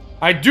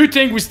 I do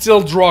think we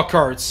still draw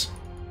cards.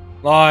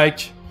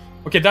 Like...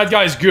 Okay, that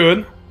guy is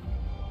good.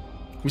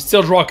 We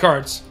still draw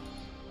cards.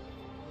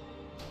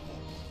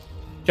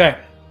 Okay.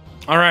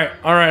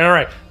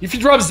 Alright. If he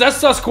drops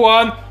Zesta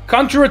Squad,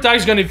 counter attack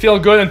is gonna feel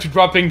good into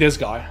dropping this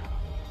guy.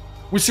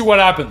 We see what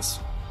happens.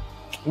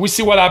 We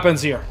see what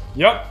happens here.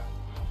 Yep.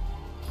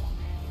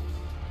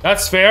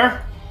 That's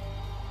fair.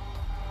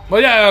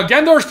 But yeah,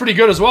 Gendor's pretty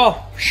good as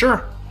well.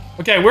 Sure.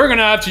 Okay, we're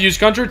gonna have to use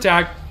counter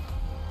attack.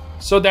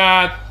 So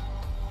that...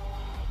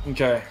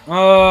 Okay.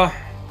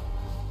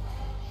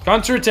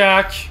 Counter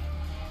attack.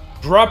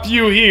 Drop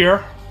you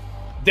here.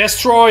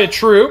 Destroy a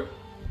troop.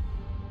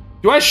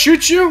 Do I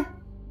shoot you?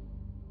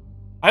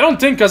 I don't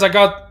think, because I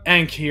got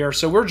Ank here.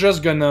 So we're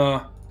just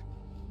gonna...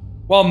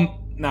 Well,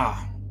 nah.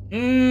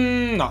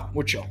 Nah,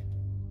 we're chill.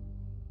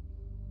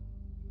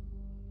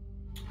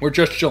 We're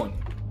just chilling.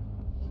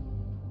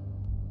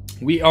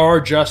 We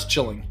are just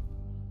chilling.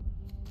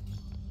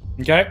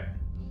 Okay?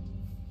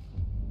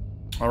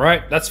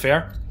 Alright, that's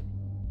fair.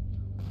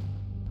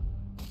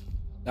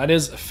 That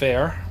is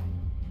fair.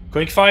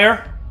 Quick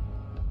fire.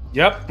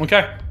 Yep,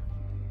 okay.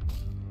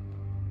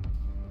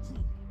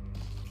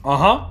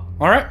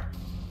 Alright.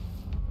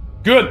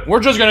 Good. We're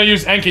just gonna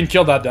use Ank and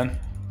kill that then.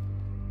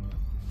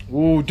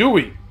 Ooh, do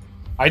we?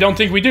 I don't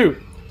think we do.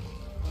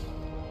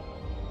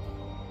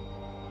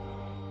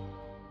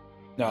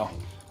 No.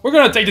 We're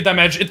gonna take the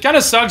damage. It kind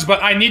of sucks,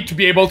 but I need to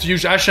be able to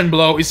use Ashen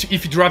Blow if he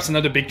drops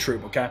another big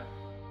troop, okay?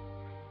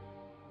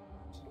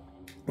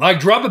 Like,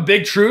 drop a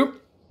big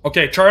troop.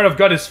 Okay, Chariot of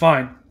God is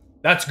fine.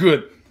 That's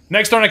good.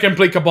 Next turn I can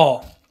play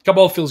Cabal.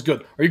 Cabal feels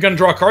good. Are you gonna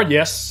draw a card?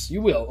 Yes,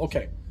 you will.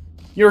 Okay.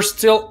 You're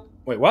still...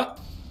 Wait, what?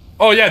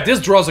 Oh yeah,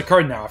 this draws a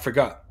card now. I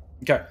forgot.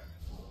 Okay.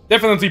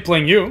 Definitely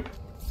playing you.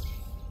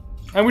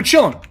 And we're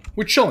chilling.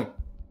 We're chilling.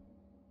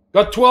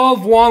 Got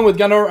 12-1 with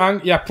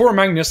Gunnar... Yeah, poor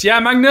Magnus. Yeah,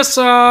 Magnus,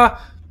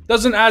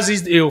 doesn't as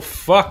he's... Ew,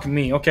 fuck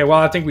me. Okay, well,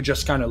 I think we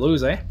just kind of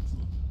lose, eh?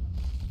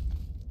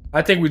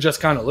 I think we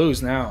just kind of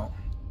lose now.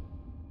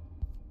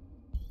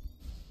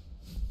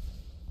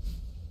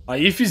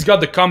 If he's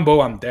got the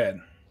combo, I'm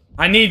dead.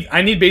 I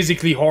need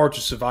basically Horror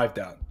to survive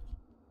that.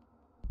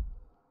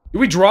 Do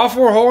we draw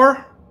for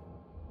Horror?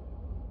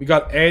 We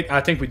got 8.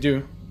 I think we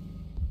do.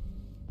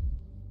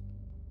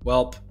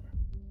 Welp.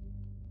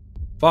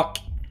 Fuck.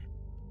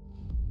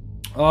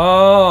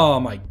 Oh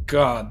my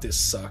god, this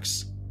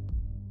sucks.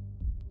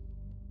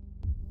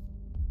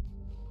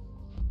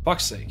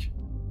 Fuck's sake.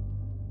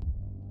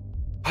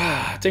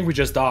 I think we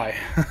just die.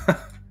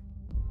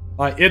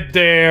 Like, it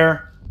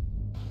there.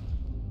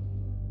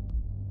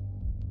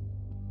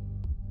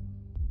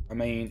 I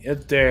mean,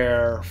 it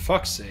there.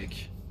 Fuck's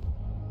sake.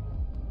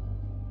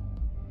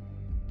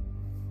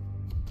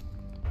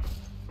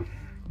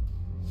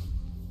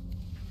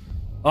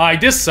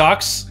 Like, this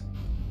sucks.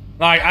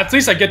 Like, at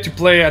least I get to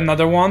play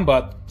another one,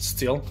 but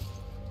still.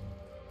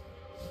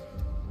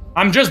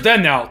 I'm just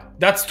dead now.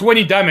 That's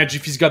 20 damage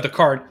if he's got the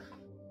card.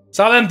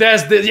 Silent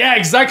Death. Yeah,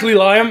 exactly,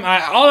 Liam.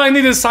 All I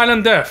need is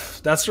Silent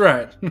Death. That's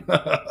right.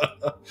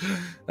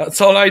 That's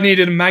all I need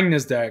in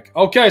Magnus deck.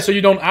 Okay, so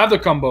you don't have the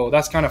combo.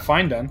 That's kind of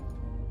fine then.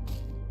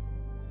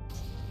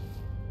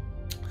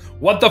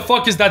 What the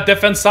fuck is that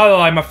defense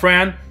satellite, my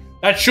friend?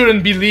 That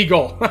shouldn't be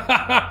legal.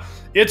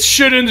 It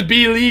shouldn't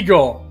be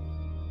legal.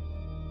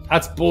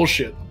 That's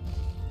bullshit.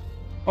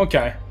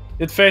 Okay.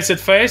 It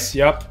face.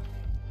 Yep.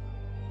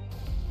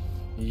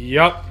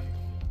 Yep.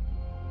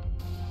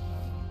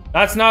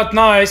 That's not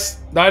nice.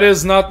 That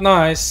is not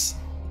nice.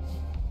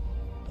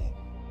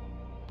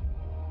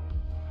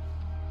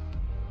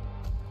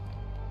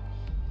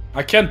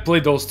 I can't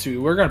play those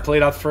two. We're gonna play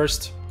that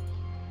first.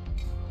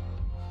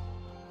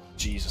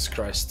 Jesus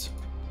Christ.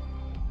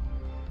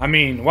 I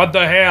mean, what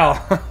the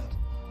hell?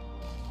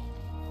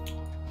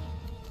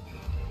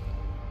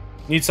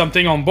 Need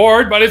something on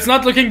board, but it's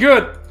not looking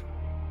good.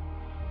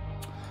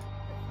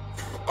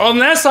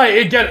 Unless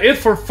I get it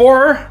for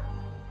 4...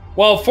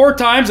 Well, 4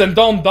 times and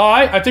don't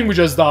die, I think we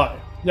just die.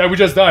 Yeah, we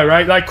just die,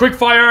 right? Like, quick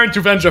fire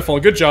into Vengeful.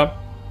 Good job.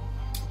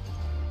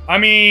 I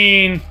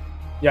mean...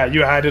 Yeah,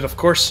 you had it, of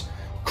course.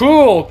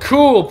 Cool,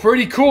 cool,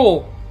 pretty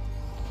cool.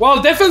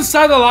 Well, Defense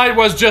Satellite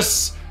was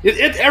just... It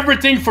hit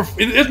everything for...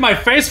 It hit my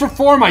face for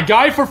 4, my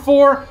guy for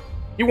 4.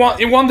 It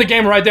won the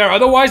game right there.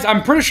 Otherwise,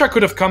 I'm pretty sure I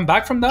could have come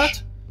back from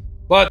that.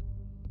 But...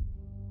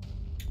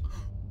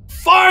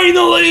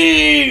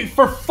 Finally!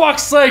 For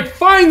fuck's sake,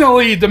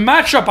 finally! The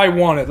matchup I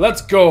wanted.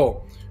 Let's go.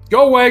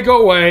 Go away,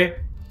 go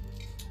away.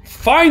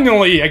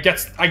 Finally, I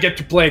get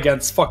to play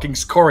against fucking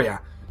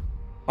Scoria.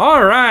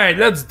 Alright,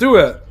 let's do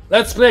it.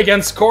 Let's play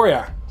against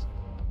Scoria.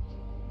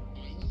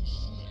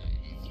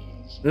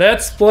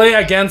 Let's play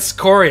against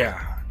Scoria.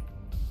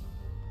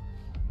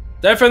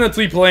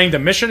 Definitely playing the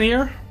mission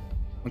here.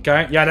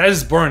 Okay, yeah, that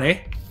is burn, eh?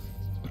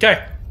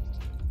 Okay.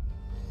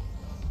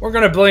 We're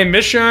gonna play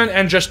mission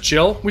and just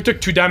chill. We took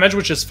 2 damage,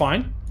 which is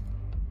fine.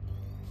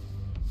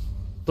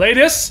 Play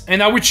this, and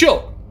now we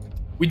chill.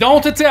 We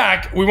don't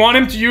attack. We want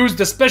him to use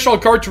the special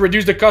card to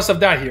reduce the cost of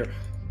that here.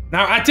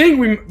 Now, I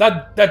think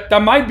that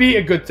might be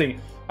a good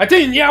thing. I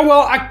think, yeah,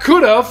 well, I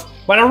could have,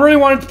 but I really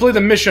wanted to play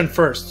the mission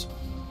first.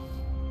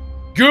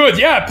 Good,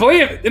 yeah,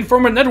 play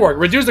Informant Network.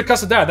 Reduce the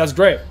cost of that. That's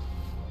great.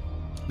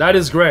 That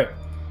is great.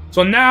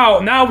 So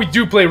now we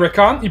do play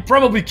Recon. He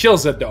probably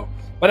kills it, though.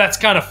 But that's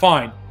kind of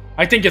fine.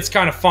 I think it's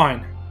kind of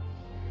fine.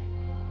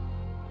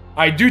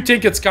 I do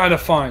think it's kind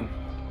of fine.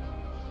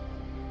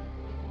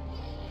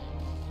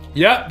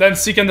 Yeah, then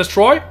Seek and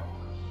Destroy.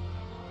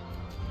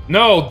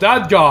 No,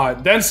 that guy.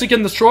 Then Seek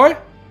and Destroy.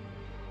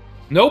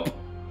 Nope.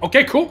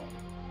 Okay, cool.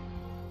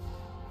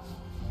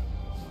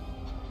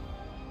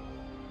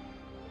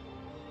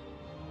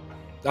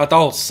 That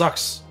all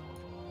sucks.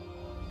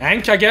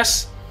 Ank, I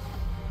guess.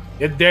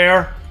 Get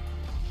there.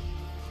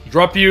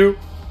 Drop you.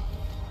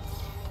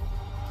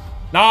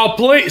 Now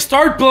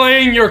start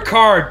playing your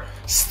card.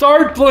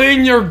 Start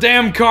playing your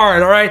damn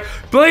card, alright?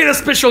 Play the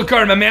special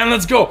card, my man,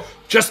 let's go.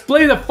 Just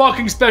play the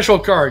fucking special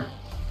card.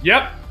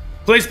 Yep.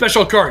 Play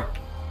special card.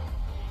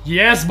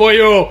 Yes,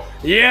 boyo.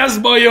 Yes,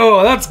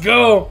 boyo. Let's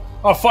go.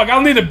 Oh, fuck.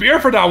 I'll need a beer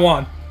for that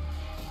one.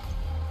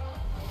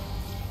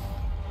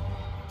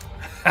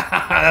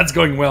 That's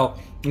going well.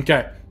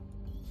 Okay.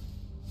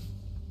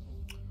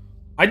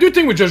 I do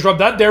think we just dropped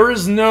that. There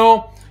is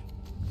no...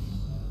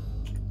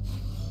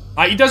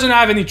 he doesn't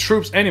have any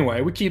troops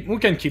anyway. We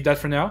can keep that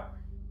for now.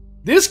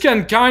 This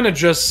can kind of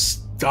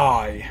just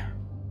die.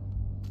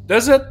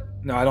 Does it?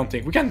 No, I don't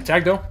think. We can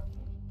attack, though.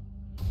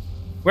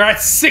 We're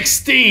at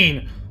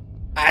 16!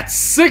 At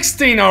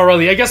 16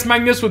 already. I guess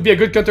Magnus would be a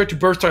good counter to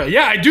Burst.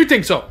 Yeah, I do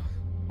think so.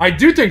 I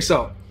do think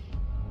so.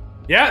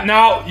 Yeah,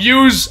 now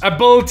use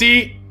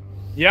ability.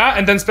 Yeah,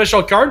 and then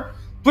special card.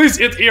 Please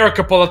hit here a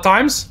couple of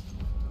times.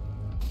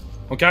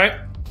 Okay.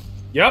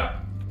 Yep.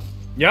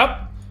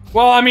 Yep.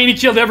 Well, I mean, he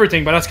killed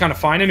everything, but that's kind of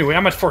fine. Anyway,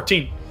 I'm at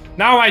 14.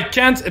 Now I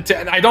can't...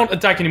 I don't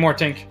attack anymore,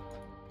 Tink.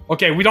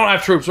 Okay, we don't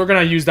have troops. We're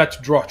gonna use that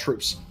to draw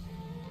troops.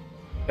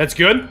 That's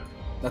good.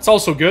 That's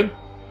also good.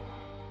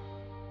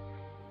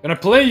 Gonna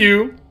play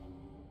you.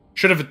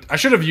 I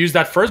should have used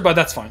that first, but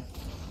that's fine.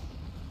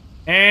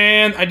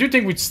 And I do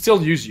think we'd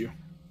still use you.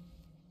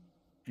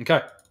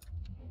 Okay.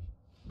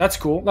 That's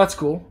cool. That's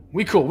cool.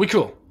 We cool. We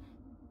cool.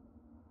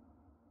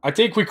 I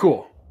think we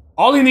cool.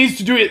 All he needs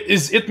to do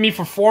is hit me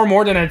for 4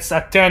 more than it's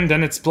at 10,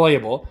 then it's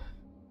playable.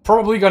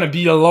 Probably gonna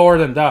be lower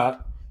than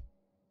that.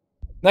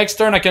 Next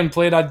turn I can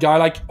play that guy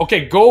like...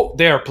 Okay, go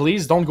there,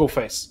 please. Don't go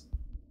face.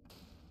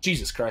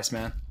 Jesus Christ,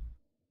 man.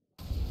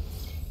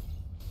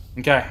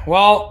 Okay,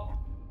 well...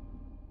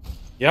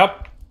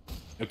 Yep.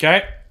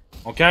 Okay.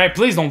 Okay,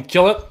 please don't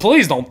kill it.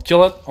 Please don't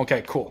kill it.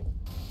 Okay, cool.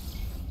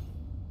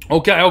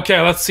 Okay, okay,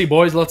 let's see,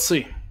 boys. Let's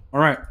see.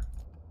 Alright.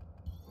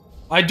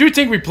 I do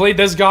think we played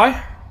this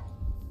guy.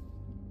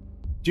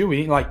 Do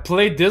we? Like,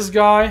 play this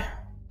guy?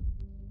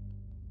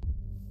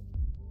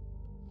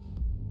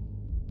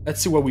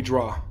 Let's see what we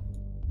draw.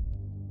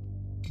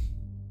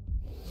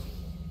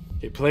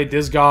 Okay, play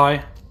this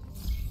guy.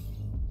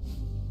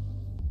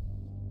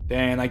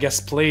 Then, I guess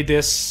play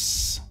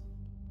this...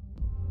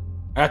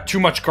 I had too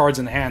much cards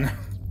in hand.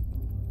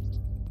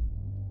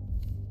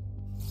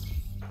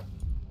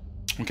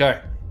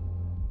 Okay.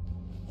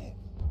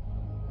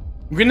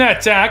 We're gonna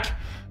attack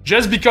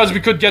just because we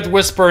could get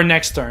Whisper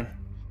next turn.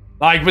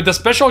 Like, with the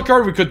special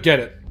card, we could get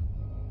it.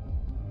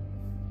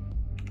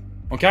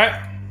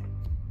 Okay.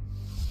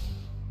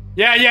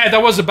 Yeah, that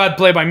was a bad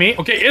play by me.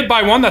 Okay, hit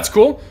by 1, that's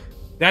cool.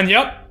 Then,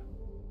 yep.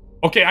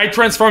 Okay, I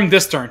transformed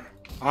this turn.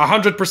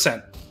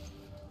 100%.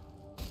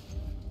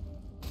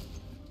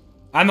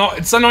 I know,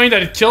 it's annoying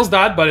that it kills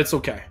that, but it's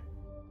okay.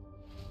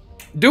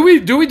 Do we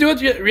do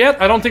it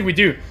yet? I don't think we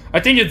do. I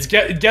think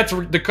it gets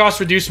the cost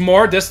reduced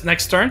more this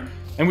next turn,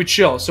 and we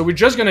chill. So we're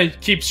just gonna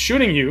keep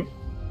shooting you.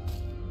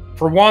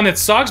 For 1, it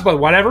sucks, but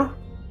whatever.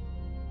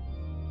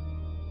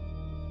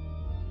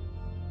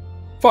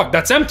 Fuck,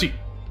 that's empty.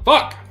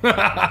 Fuck.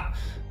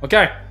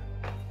 Okay.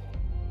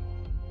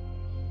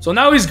 So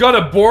now he's got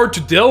a board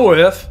to deal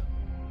with.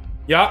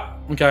 Yeah,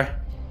 okay.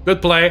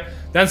 Good play.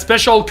 Then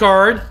special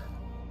card.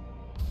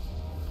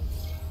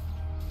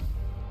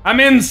 I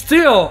mean,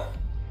 still,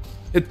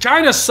 it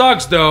kind of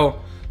sucks though.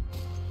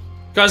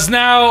 Because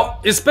now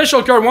his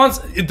special card once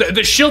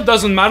the shield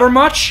doesn't matter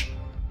much,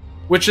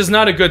 which is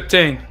not a good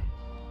thing.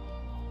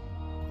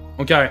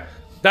 Okay,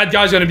 that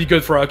guy's gonna be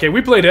good for. Okay,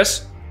 we play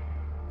this.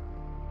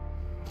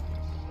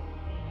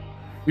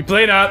 We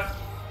play that,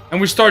 and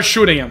we start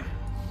shooting him.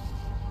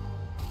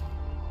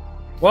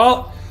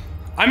 Well,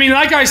 I mean,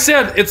 like I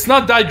said, it's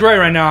not that great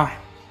right now.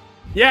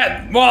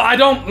 Yeah, well, I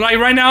don't like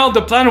right now.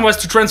 The plan was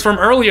to transform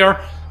earlier,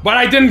 but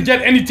I didn't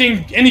get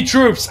any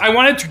troops. I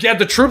wanted to get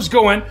the troops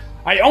going.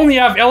 I only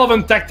have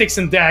 11 tactics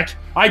in deck.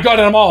 I got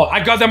them all.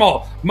 I got them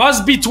all.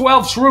 Must be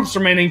 12 troops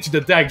remaining to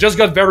the deck. Just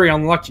got very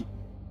unlucky.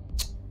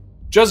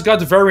 Just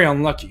got very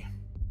unlucky.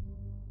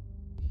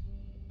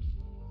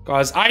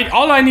 Cause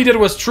all I needed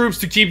was troops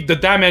to keep the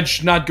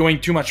damage not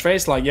going too much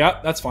face. Like, yeah,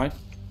 that's fine.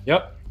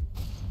 Yep.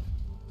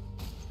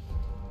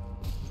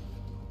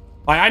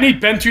 I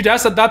need pen 2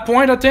 deaths at that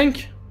point, I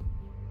think.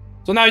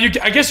 So now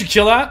I guess you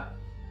kill that,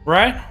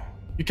 right?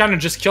 You kind of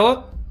just kill it.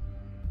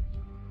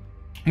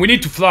 We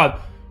need to flood.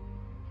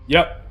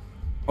 Yep.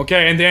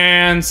 Okay, and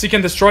then Seek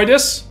and destroy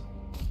this.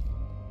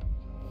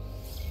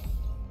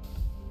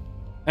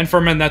 And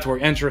ferment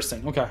network.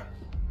 Interesting. Okay.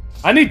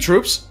 I need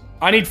troops.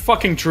 I need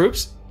fucking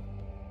troops.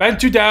 Pen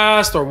 2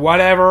 dust or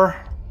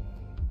whatever.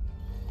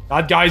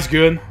 That guy's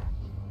good.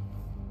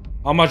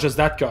 How much does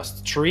that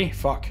cost? 3?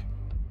 Fuck.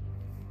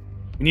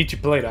 We need to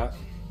play that.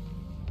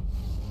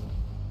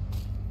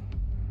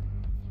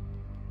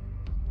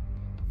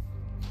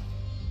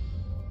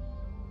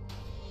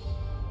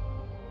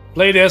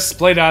 Play this,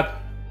 play that.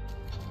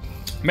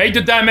 Make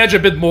the damage a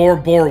bit more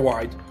bore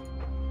wide.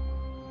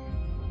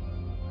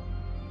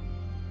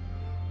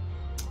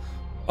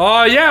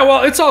 Yeah,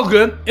 well, it's all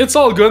good. It's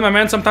all good, my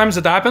man. Sometimes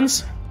it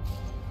happens.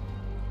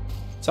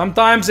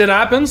 Sometimes it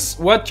happens.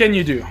 What can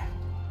you do?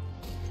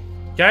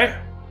 Okay.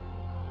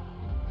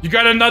 You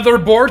got another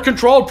board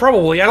control?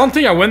 Probably. I don't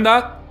think I win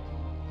that.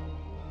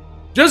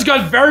 Just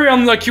got very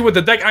unlucky with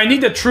the deck. I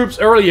need the troops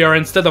earlier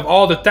instead of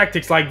all the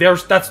tactics. Like,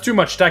 that's too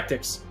much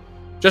tactics.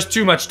 Just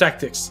too much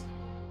tactics.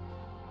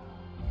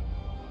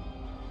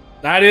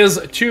 That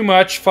is too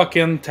much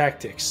fucking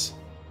tactics.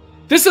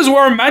 This is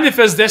where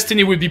Manifest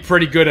Destiny would be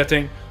pretty good, I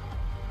think.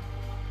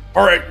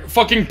 Or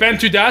fucking Pen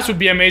 2 Dash would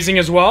be amazing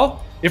as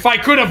well. If I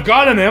could have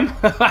gotten him.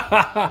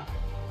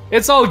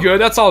 It's all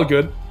good. That's all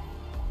good.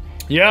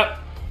 Yep.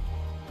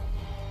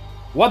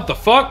 What the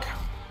fuck?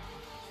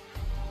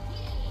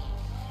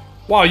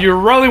 Wow, you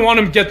really want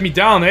to get me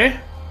down, eh?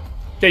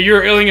 Okay,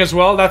 you're healing as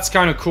well. That's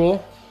kind of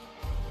cool.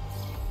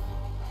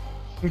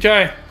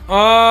 Okay.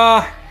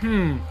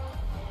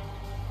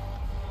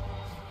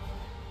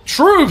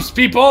 Troops,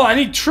 people! I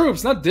need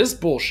troops, not this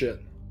bullshit.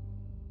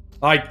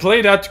 Like,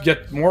 play that to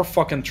get more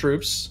fucking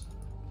troops.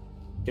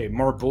 Okay,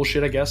 more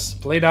bullshit, I guess.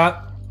 Play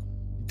that.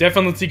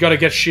 Definitely gotta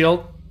get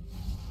shield.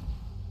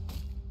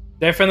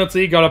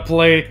 Definitely gotta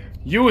play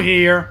you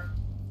here.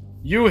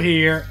 You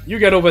here. You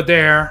get over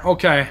there.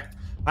 Okay.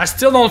 I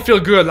still don't feel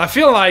good. I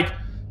feel like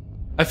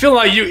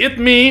you hit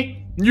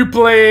me, you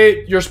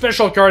play your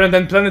special card, and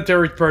then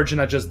Planetary Purge,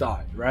 and I just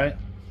died, right?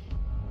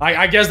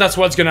 I guess that's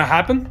what's gonna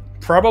happen.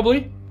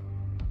 Probably.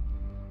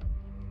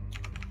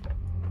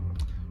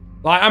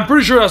 Like, I'm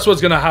pretty sure that's what's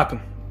gonna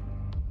happen.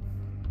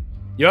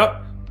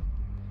 Yup.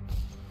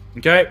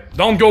 Okay,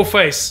 don't go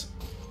face.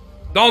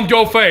 Don't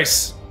go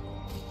face.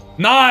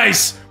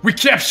 Nice! We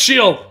kept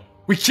shield.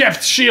 We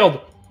kept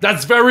shield.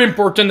 That's very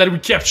important that we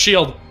kept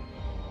shield.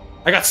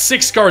 I got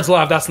 6 cards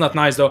left. That's not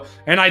nice, though.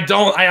 And I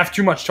have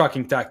too much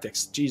talking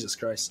tactics. Jesus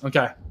Christ.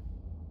 Okay.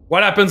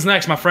 What happens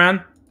next, my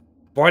friend?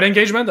 Void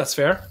engagement? That's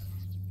fair.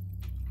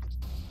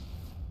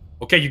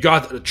 Okay, you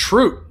got a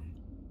troop.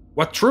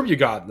 What troop you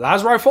got?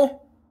 Las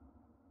rifle?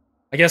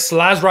 I guess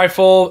Las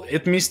rifle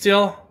hit me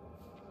still.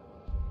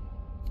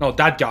 No,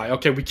 that guy.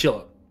 Okay, we kill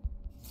it.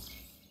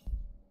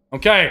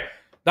 Okay,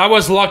 that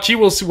was lucky.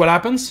 We'll see what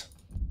happens.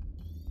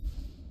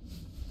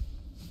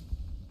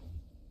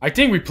 I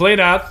think we play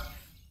that,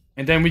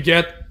 and then we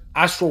get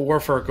Astral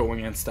Warfare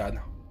going instead.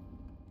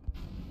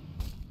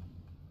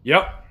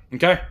 Yep,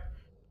 okay.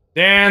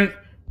 Then,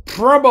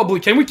 probably...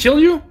 Can we kill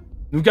you?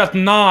 We got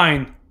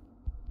 9.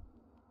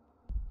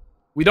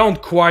 We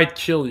don't quite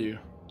kill you.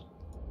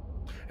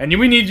 And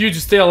we need you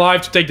to stay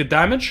alive to take the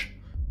damage.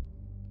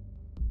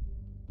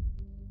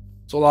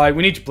 So, like,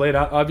 we need to play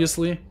that,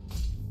 obviously.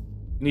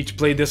 We need to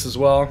play this as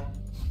well.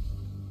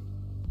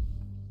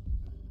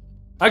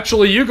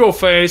 Actually, you go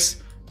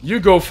face. You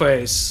go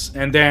face.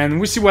 And then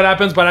we see what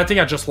happens, but I think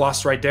I just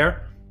lost right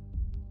there.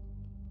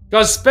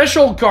 Because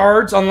special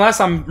cards, unless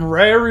I'm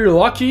very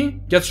lucky,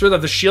 gets rid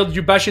of the shield.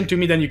 You bash into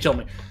me, then you kill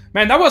me.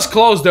 Man, that was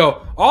close,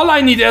 though. All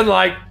I needed,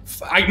 like...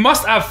 I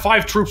must have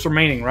 5 troops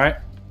remaining, right?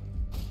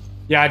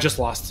 Yeah, I just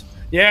lost.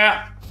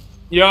 Yeah.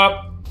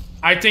 Yup.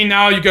 I think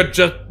now you got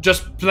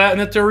just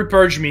Planetary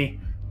Purge me.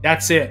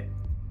 That's it.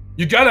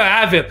 You gotta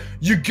have it.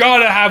 You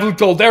gotta have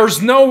lethal.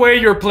 There's no way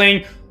you're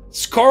playing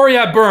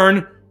Scoria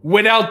Burn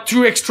without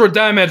 2 extra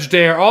damage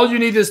there. All you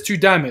need is 2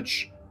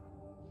 damage.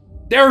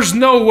 There's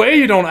no way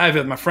you don't have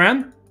it, my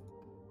friend.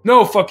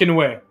 No fucking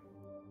way.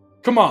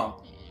 Come on.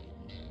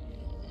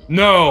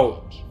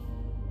 No.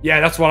 Yeah,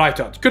 that's what I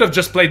thought. Could have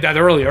just played that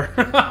earlier.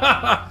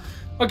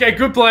 Okay,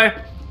 good play.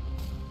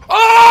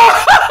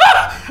 Oh!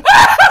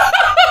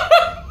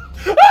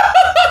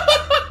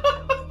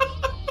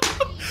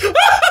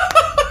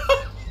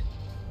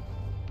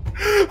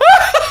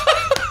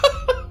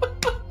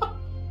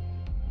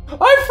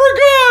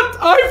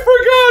 I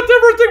forgot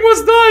everything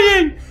was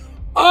dying.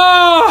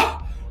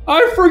 Ah,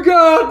 I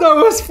forgot. That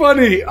was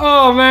funny.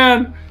 Oh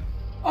man.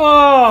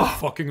 Oh,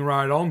 fucking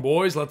right on,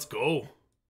 boys. Let's go.